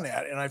that I've done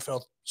that, and I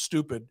felt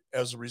stupid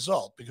as a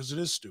result because it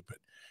is stupid.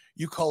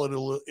 You call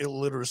it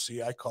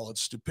illiteracy, I call it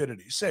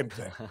stupidity. Same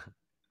thing.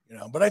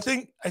 But I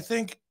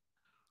think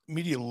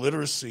media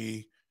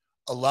literacy,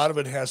 a lot of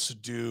it has to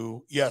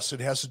do, yes, it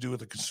has to do with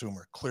the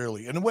consumer,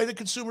 clearly, and the way the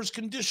consumer's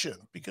conditioned,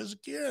 because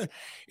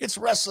it's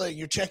wrestling,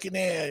 you're checking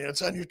in,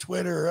 it's on your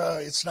Twitter.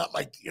 It's not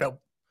like,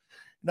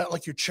 not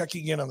like you're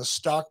checking in on the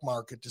stock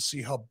market to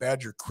see how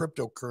bad your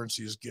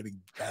cryptocurrency is getting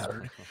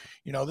battered.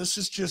 This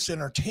is just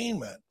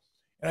entertainment.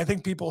 And I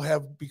think people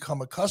have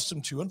become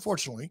accustomed to,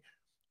 unfortunately,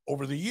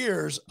 over the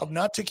years, of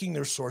not taking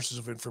their sources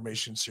of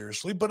information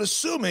seriously, but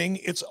assuming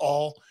it's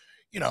all,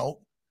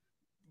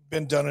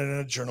 been done in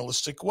a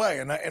journalistic way.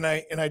 And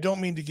I don't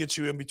mean to get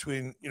you in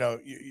between, get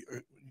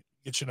you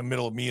in the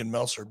middle of me and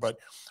Meltzer, but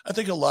I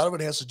think a lot of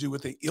it has to do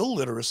with the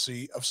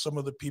illiteracy of some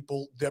of the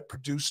people that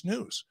produce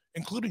news,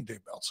 including Dave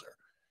Meltzer.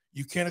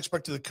 You can't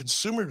expect the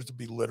consumer to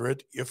be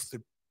literate if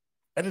the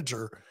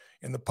editor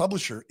and the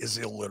publisher is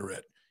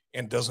illiterate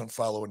and doesn't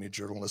follow any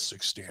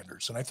journalistic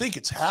standards. And I think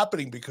it's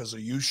happening because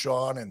of you,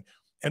 Sean,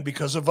 and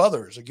because of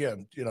others.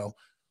 Again,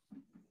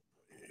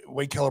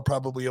 Wade Keller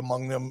probably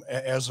among them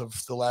as of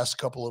the last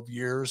couple of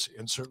years,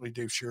 and certainly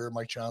Dave Scherer,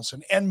 Mike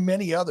Johnson, and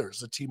many others,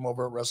 the team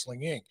over at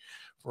Wrestling Inc.,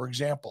 for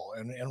example,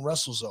 and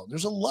WrestleZone.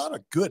 There's a lot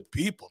of good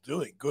people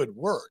doing good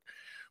work,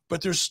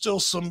 but there's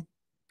still some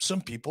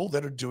people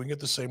that are doing it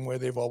the same way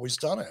they've always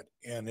done it.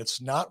 And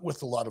it's not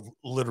with a lot of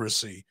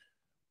literacy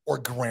or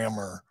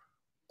grammar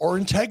or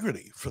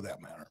integrity, for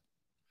that matter.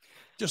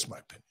 Just my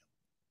opinion.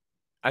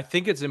 I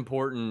think it's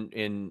important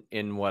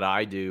in what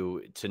I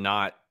do to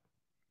not,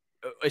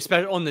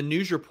 especially on the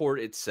news report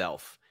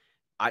itself,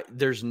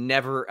 there's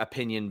never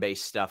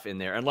opinion-based stuff in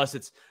there unless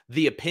it's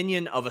the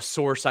opinion of a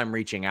source I'm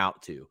reaching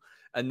out to.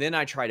 And then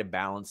I try to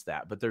balance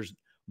that. But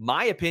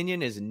my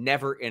opinion is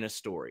never in a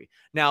story.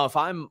 Now, if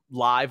I'm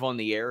live on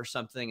the air or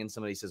something and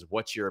somebody says,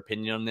 what's your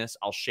opinion on this?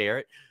 I'll share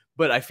it.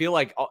 But I feel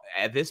like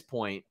at this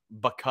point,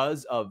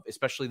 because of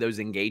especially those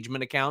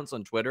engagement accounts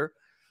on Twitter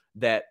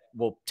that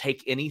will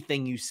take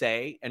anything you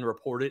say and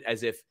report it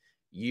as if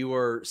you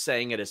are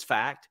saying it as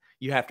fact,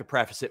 you have to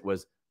preface it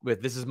with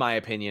this is my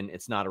opinion.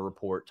 It's not a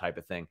report type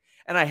of thing.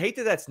 And I hate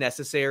that that's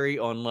necessary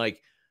on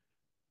like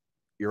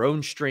your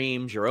own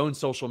streams, your own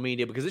social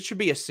media, because it should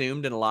be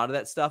assumed in a lot of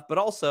that stuff. But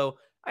also,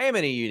 I am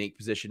in a unique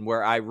position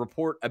where I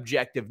report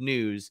objective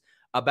news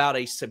about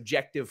a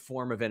subjective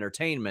form of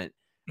entertainment.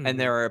 And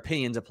there are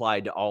opinions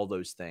applied to all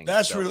those things.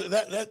 That's really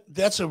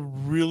that's a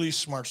really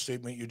smart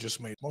statement you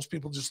just made. Most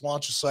people just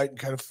launch a site and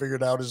kind of figure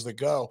it out as they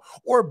go,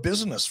 or a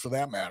business for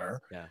that matter.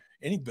 Yeah,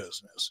 any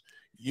business.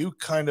 You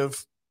kind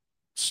of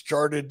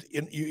started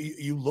in.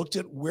 You looked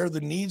at where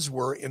the needs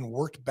were and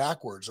worked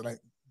backwards. And I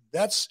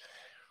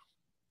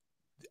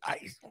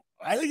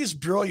think it's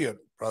brilliant,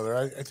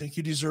 brother. I think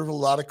you deserve a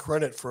lot of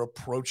credit for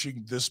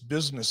approaching this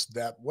business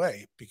that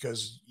way,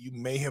 because you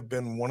may have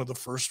been one of the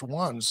first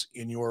ones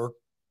in your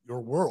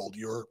world,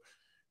 your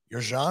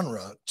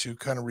genre, to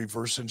kind of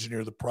reverse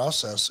engineer the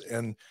process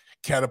and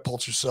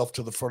catapult yourself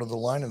to the front of the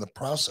line in the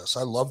process.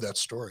 I love that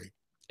story.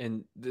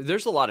 And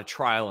there's a lot of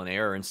trial and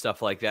error and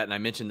stuff like that. And I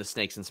mentioned the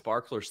snakes and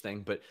sparklers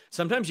thing, but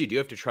sometimes you do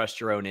have to trust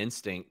your own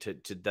instinct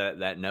to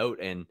that note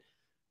and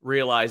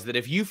realize that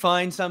if you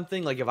find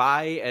something, like if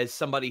I, as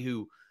somebody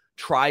who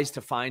tries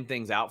to find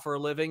things out for a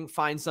living,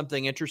 find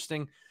something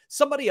interesting,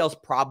 somebody else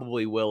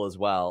probably will as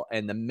well.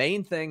 And the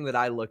main thing that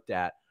I looked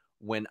at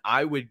when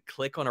I would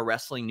click on a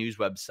wrestling news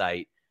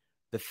website,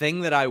 the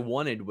thing that I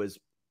wanted was,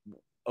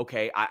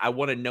 okay, I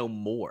want to know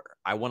more.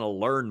 I want to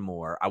learn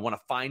more. I want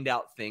to find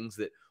out things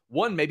that,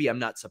 one, maybe I'm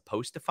not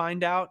supposed to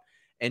find out,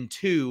 and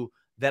two,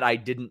 that I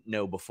didn't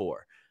know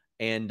before.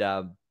 And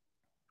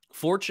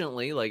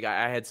fortunately, like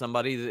I had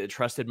somebody that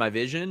trusted my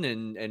vision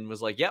and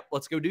was like, yep,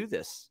 let's go do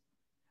this.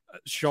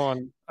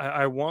 Sean,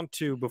 I want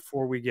to,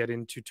 before we get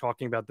into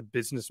talking about the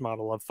business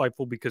model of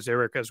Fightful, because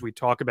Eric, as we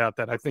talk about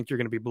that, I think you're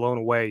going to be blown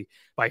away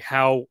by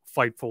how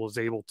Fightful is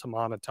able to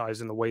monetize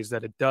in the ways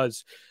that it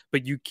does.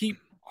 But you keep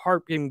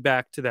harping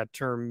back to that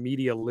term,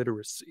 media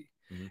literacy.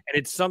 Mm-hmm. And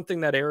it's something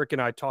that Eric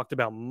and I talked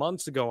about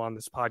months ago on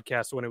this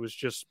podcast when it was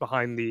just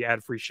behind the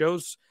ad-free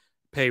shows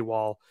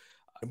paywall.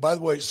 And by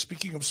the way,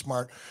 speaking of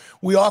smart,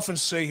 we often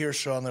say here,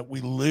 Sean, that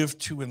we live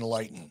to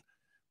enlighten.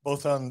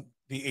 both on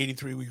the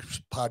 83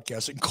 Weeks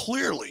podcast and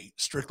clearly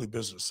Strictly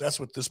Business. That's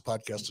what this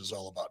podcast is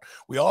all about.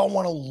 We all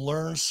want to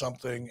learn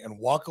something and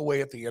walk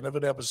away at the end of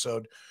an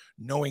episode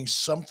knowing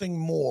something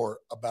more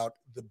about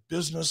the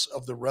business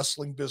of the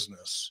wrestling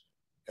business,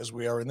 as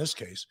we are in this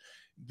case,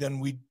 than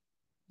we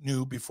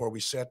knew before we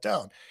sat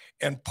down.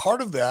 And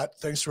part of that,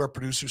 thanks to our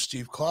producer,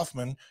 Steve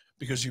Kaufman,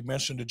 because you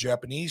mentioned a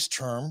Japanese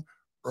term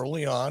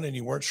early on and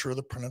you weren't sure of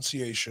the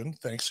pronunciation.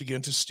 Thanks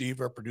again to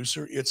Steve, our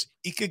producer. It's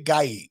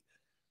ikigai,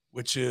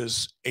 which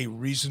is a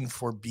reason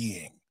for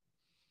being.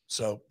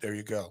 So there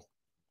you go.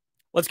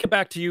 Let's get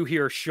back to you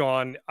here,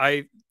 Sean.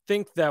 I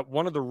think that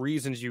one of the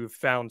reasons you've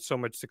found so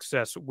much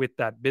success with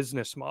that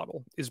business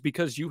model is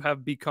because you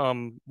have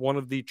become one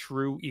of the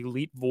true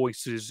elite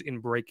voices in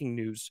breaking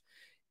news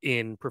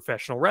in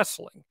professional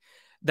wrestling.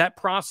 That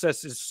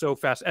process is so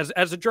fast.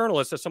 As a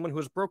journalist, as someone who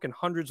has broken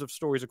hundreds of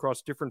stories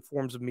across different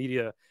forms of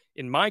media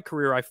in my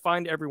career, I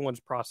find everyone's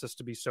process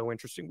to be so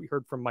interesting. We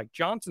heard from Mike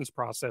Johnson's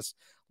process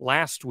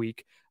last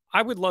week.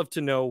 I would love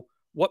to know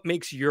what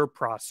makes your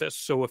process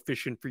so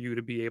efficient for you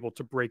to be able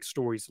to break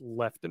stories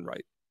left and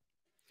right.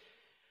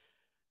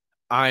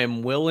 I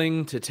am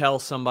willing to tell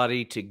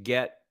somebody to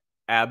get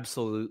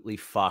absolutely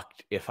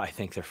fucked if I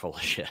think they're full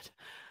of shit.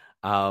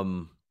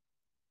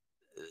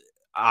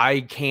 I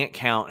can't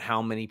count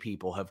how many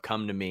people have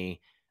come to me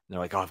and they're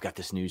like, oh, I've got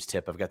this news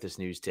tip.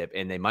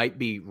 And they might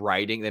be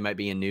writing, they might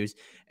be in news,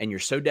 and you're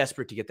so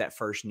desperate to get that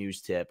first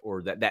news tip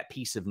or that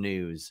piece of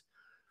news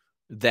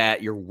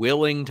that you're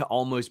willing to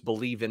almost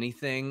believe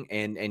anything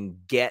and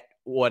get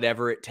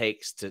whatever it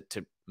takes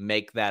to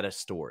make that a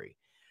story.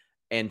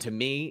 And to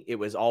me, it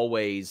was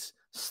always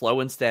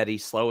slow and steady,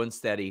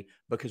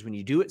 because when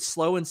you do it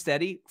slow and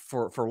steady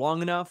for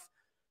long enough,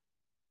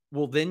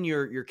 well, then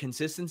your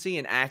consistency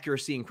and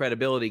accuracy and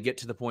credibility get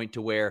to the point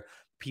to where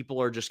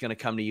people are just going to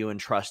come to you and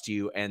trust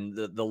you. And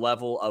the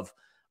level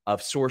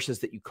of sources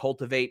that you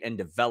cultivate and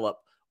develop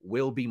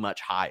will be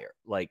much higher.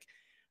 Like,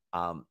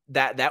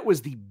 that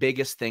was the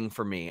biggest thing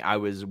for me. I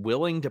was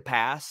willing to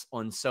pass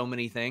on so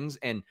many things.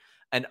 And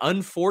an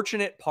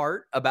unfortunate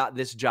part about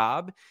this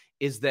job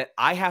is that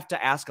I have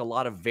to ask a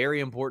lot of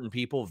very important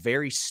people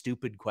very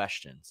stupid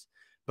questions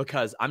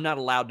because I'm not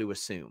allowed to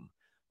assume.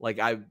 Like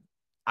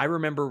I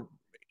remember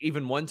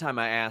even one time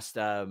I asked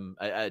a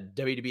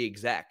WWE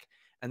exec,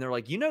 and they're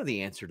like, you know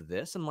the answer to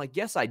this. I'm like,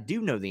 yes, I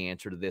do know the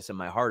answer to this in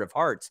my heart of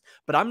hearts,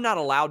 but I'm not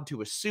allowed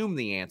to assume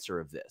the answer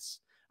of this.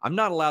 I'm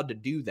not allowed to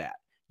do that.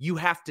 You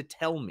have to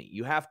tell me.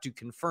 You have to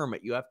confirm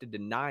it. You have to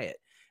deny it.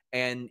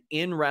 And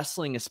in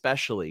wrestling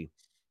especially,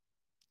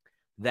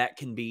 that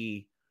can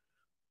be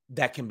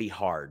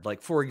hard.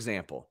 Like, for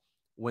example,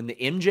 when the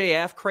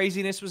MJF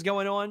craziness was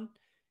going on,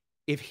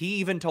 if he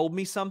even told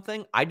me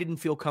something, I didn't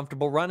feel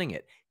comfortable running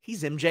it.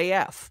 He's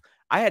MJF.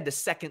 I had to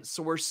second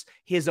source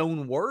his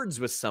own words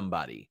with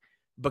somebody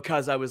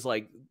because I was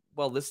like,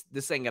 well,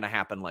 this ain't going to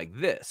happen like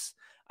this.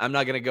 I'm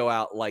not going to go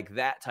out like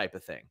that type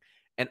of thing.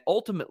 And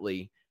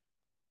ultimately,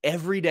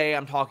 every day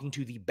I'm talking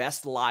to the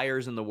best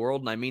liars in the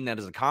world, and I mean that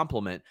as a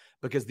compliment,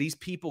 because these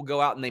people go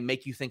out and they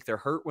make you think they're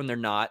hurt when they're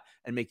not,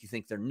 and make you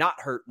think they're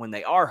not hurt when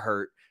they are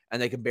hurt,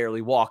 and they can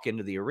barely walk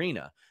into the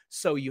arena.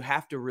 So you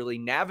have to really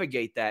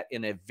navigate that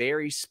in a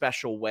very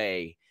special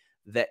way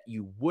that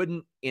you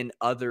wouldn't in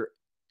other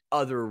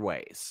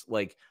ways.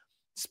 Like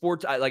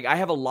sports, I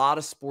have a lot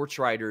of sports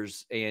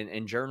writers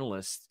and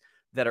journalists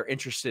that are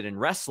interested in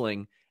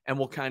wrestling and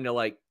will kind of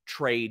like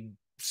trade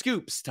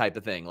scoops type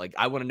of thing. Like,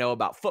 I want to know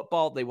about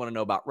football. They want to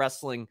know about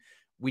wrestling.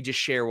 We just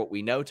share what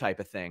we know type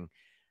of thing.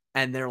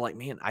 And they're like,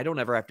 man, I don't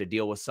ever have to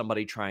deal with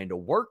somebody trying to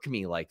work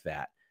me like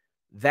that.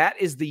 That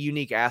is the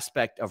unique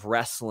aspect of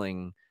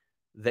wrestling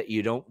that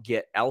you don't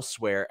get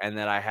elsewhere and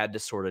that I had to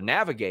sort of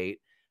navigate.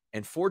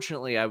 And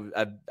fortunately,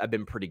 I've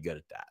been pretty good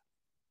at that.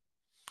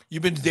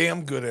 You've been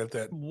damn good at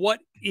that. What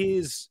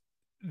is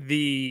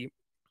the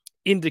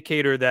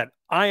indicator that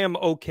I am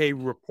okay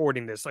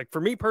reporting this? Like, for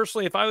me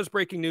personally, if I was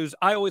breaking news,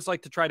 I always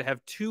like to try to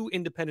have 2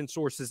 independent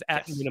sources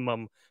at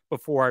minimum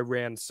before I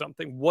ran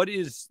something. What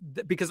is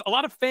because a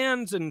lot of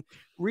fans and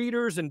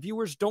readers and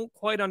viewers don't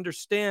quite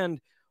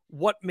understand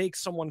what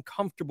makes someone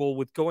comfortable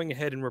with going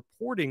ahead and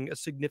reporting a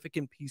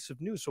significant piece of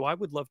news. So I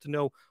would love to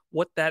know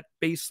what that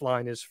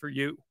baseline is for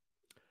you.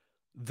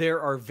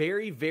 There are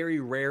very, very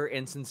rare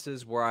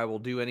instances where I will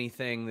do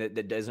anything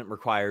that doesn't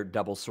require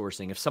double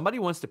sourcing. If somebody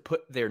wants to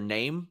put their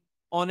name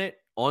on it,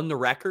 on the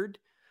record,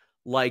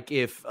 like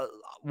if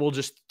we'll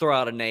just throw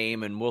out a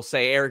name and we'll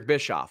say Eric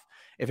Bischoff.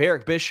 If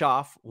Eric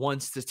Bischoff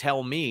wants to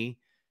tell me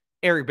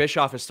Eric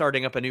Bischoff is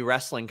starting up a new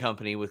wrestling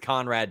company with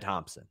Conrad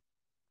Thompson,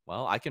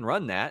 well, I can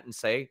run that and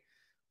say,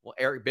 well,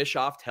 Eric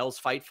Bischoff tells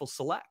Fightful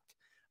Select.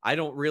 I'm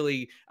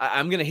going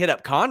to hit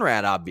up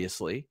Conrad,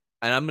 obviously,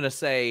 and I'm going to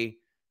say,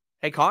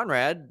 hey,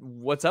 Conrad,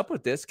 what's up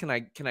with this? Can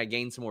I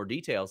gain some more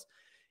details?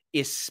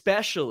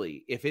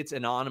 Especially if it's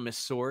anonymous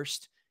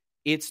sourced,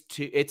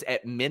 it's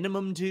at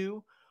minimum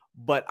 2,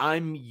 but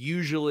I'm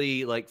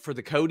usually like for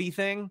the Cody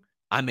thing,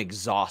 I'm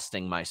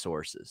exhausting my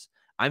sources.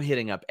 I'm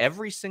hitting up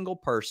every single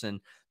person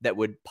that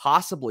would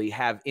possibly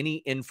have any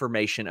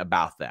information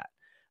about that.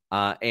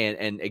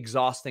 and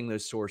exhausting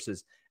those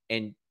sources.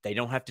 And they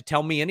don't have to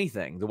tell me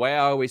anything. The way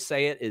I always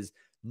say it is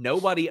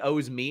nobody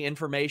owes me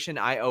information.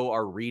 I owe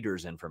our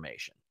readers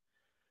information.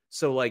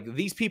 So like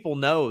these people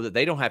know that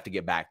they don't have to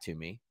get back to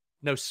me.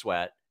 No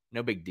sweat,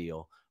 no big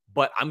deal.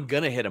 But I'm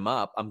going to hit them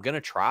up. I'm going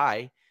to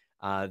try.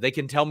 They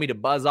can tell me to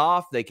buzz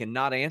off. They can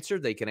not answer.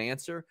 They can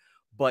answer.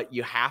 But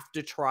you have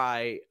to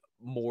try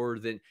more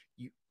than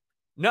you,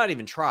 not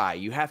even try.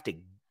 You have to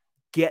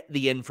get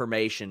the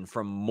information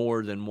from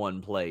more than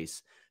one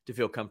place to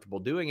feel comfortable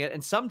doing it.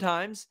 And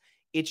sometimes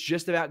it's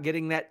just about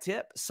getting that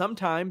tip.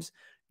 Sometimes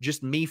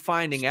just me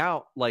finding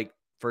out, like,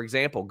 for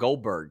example,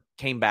 Goldberg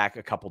came back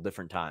a couple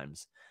different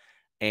times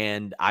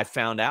and I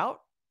found out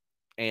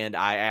and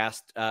I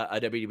asked a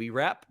WWE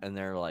rep and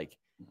they're like,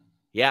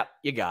 yeah,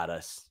 you got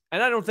us.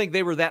 And I don't think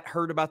they were that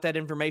hurt about that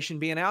information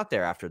being out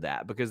there after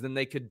that, because then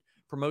they could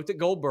promote that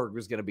Goldberg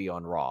was going to be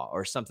on Raw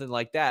or something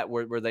like that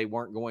where they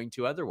weren't going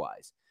to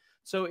otherwise.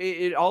 So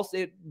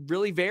it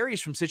really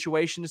varies from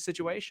situation to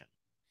situation.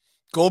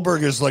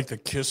 Goldberg is like the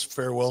Kiss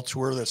farewell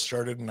tour that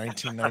started in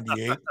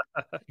 1998.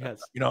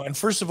 Yes. And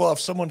first of all, if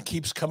someone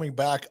keeps coming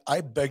back,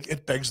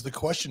 it begs the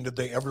question, did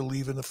they ever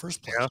leave in the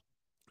first place? Yeah.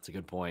 That's a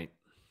good point.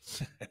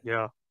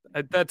 Yeah.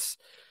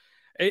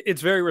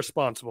 It's very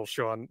responsible,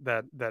 Sean,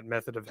 that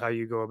method of how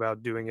you go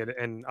about doing it.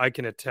 And I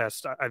can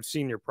attest, I've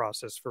seen your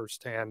process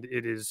firsthand.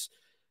 It is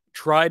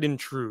tried and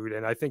true,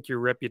 and I think your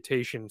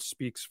reputation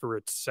speaks for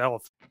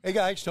itself. Hey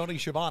guys, Tony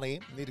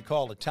Schiavone. Need to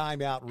call a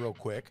timeout real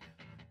quick.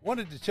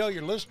 Wanted to tell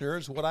your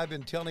listeners what I've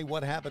been telling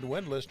What Happened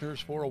When listeners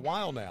for a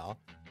while now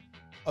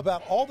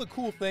about all the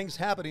cool things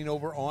happening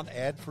over on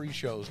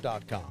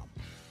adfreeshows.com.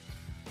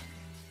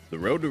 The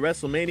road to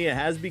WrestleMania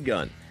has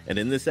begun, and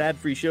in this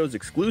Ad-Free Shows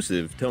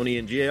exclusive, Tony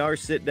and JR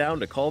sit down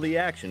to call the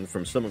action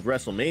from some of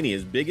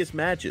WrestleMania's biggest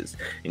matches,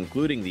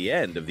 including the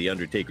end of The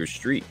Undertaker's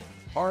streak.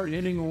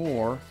 Hard-hitting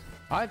war.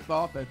 I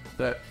thought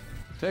that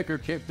Taker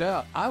kicked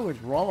out. I was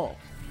wrong.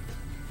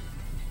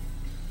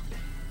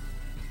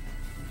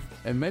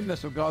 And maybe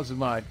that's because of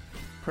my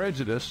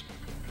prejudice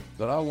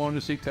that I wanted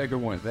to see Taker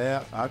win.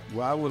 Yeah,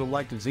 I would have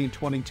liked to see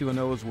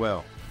 22-0 as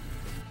well.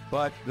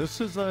 But this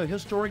is a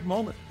historic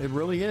moment. It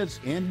really is,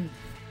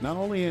 not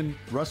only in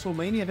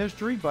WrestleMania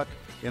history, but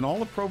in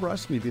all of pro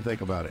wrestling, if you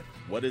think about it.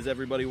 What does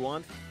everybody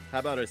want? How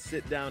about a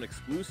sit-down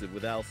exclusive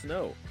with Al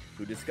Snow,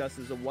 who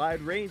discusses a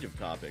wide range of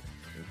topics,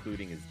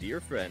 including his dear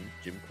friend,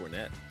 Jim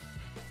Cornette.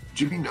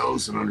 Jimmy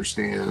knows and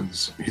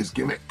understands his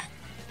gimmick,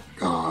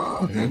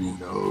 and he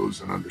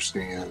knows and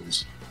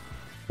understands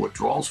what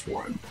draws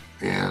for him.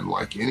 And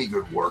like any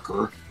good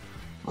worker,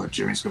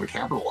 Jimmy's going to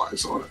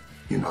capitalize on it,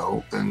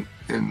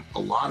 and a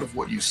lot of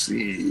what you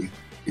see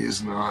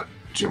is not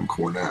Jim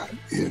Cornette.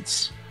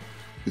 It's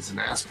an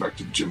aspect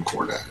of Jim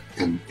Cornette,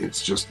 and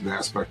it's just an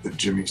aspect that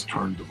Jimmy's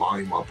turned the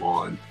volume up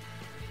on,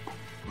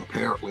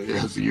 apparently,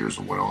 as the years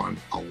went on,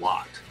 a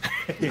lot.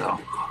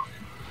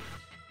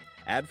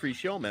 Ad-Free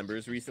Show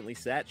members recently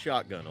sat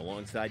shotgun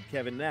alongside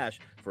Kevin Nash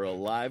for a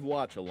live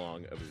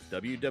watch-along of his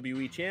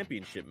WWE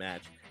Championship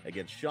match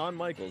against Shawn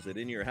Michaels at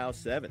In Your House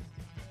 7.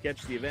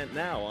 Catch the event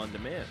now on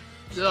demand.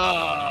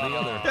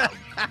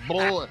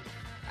 Bullet.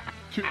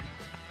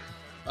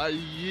 A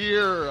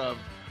year of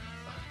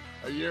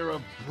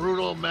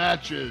brutal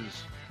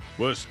matches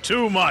was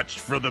too much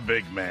for the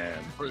big man.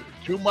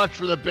 Too much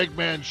for the big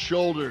man's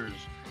shoulders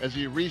as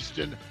he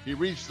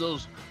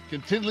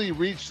continually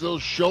reached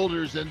those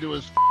shoulders into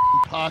his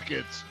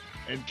pockets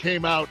and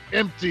came out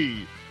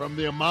empty from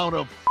the amount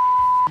of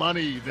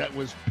money that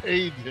was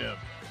paid him.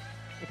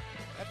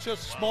 That's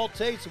just a small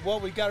taste of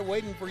what we got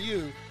waiting for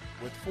you.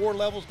 With 4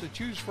 levels to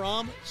choose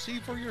from, see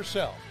for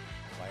yourself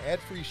why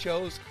Ad-Free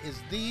Shows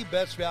is the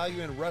best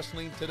value in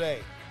wrestling today.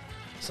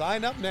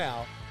 Sign up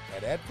now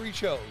at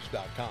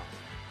adfreeshows.com.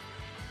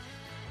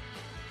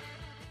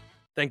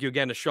 Thank you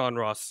again to Sean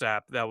Ross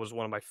Sapp. That was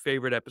one of my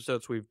favorite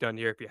episodes we've done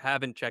here. If you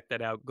haven't checked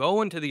that out,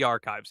 go into the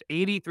archives,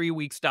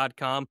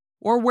 83weeks.com,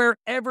 or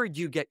wherever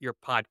you get your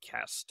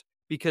podcast,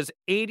 because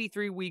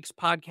 83 Weeks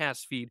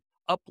podcast feed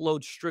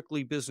uploads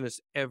Strictly Business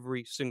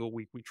every single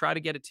week. We try to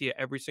get it to you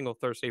every single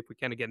Thursday if we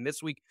can. Again,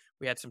 this week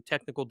we had some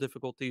technical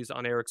difficulties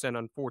on Eric's end,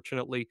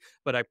 unfortunately,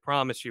 but I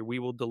promise you we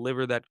will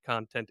deliver that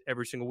content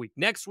every single week.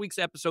 Next week's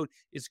episode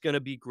is going to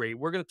be great.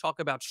 We're going to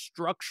talk about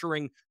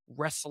structuring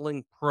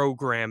wrestling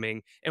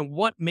programming and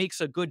what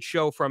makes a good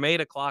show from 8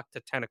 o'clock to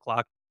 10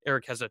 o'clock.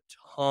 Eric has a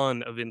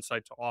ton of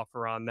insight to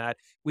offer on that.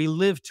 We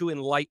live to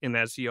enlighten,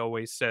 as he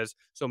always says.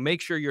 So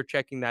make sure you're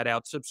checking that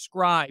out.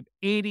 Subscribe,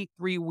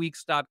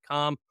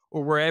 83weeks.com,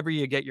 or wherever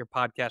you get your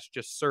podcast.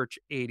 Just search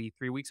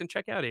 83 Weeks and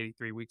check out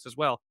 83 Weeks as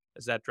well,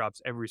 as that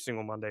drops every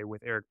single Monday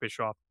with Eric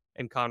Bischoff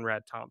and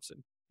Conrad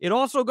Thompson. It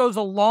also goes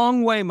a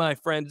long way, my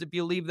friends, if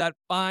you leave that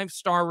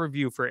 5-star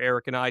review for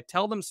Eric and I.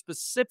 Tell them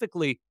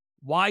specifically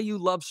why you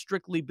love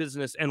Strictly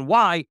Business and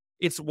why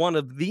it's one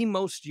of the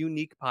most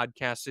unique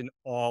podcasts in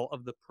all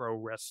of the pro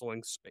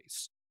wrestling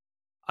space.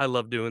 I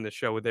love doing this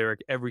show with Eric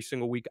every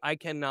single week. I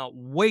cannot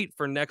wait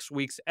for next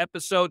week's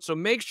episode. So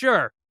make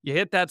sure you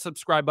hit that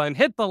subscribe button,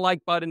 hit the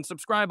like button,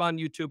 subscribe on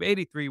YouTube,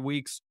 83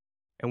 Weeks,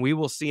 and we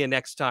will see you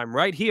next time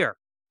right here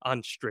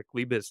on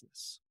Strictly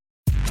Business.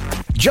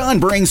 John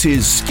brings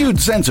his skewed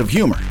sense of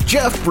humor.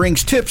 Jeff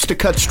brings tips to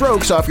cut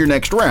strokes off your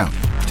next round.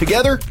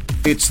 Together,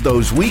 it's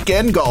those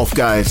weekend golf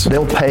guys.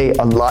 They'll pay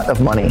a lot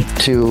of money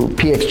to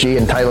PXG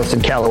and Titleist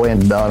and Callaway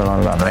and on and on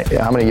and on, right?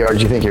 How many yards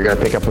do you think you're going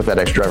to pick up with that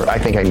extra driver? I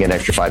think I can get an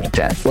extra 5 to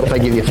 10. What if I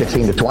give you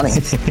 15 to 20?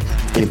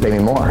 You pay me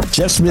more.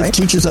 Jeff Smith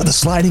teaches on the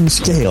sliding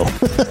scale.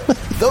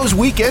 Those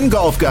Weekend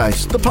Golf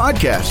Guys, the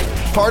podcast,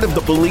 part of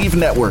the Believe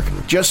Network.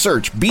 Just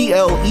search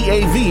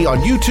BLEAV on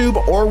YouTube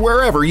or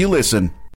wherever you listen.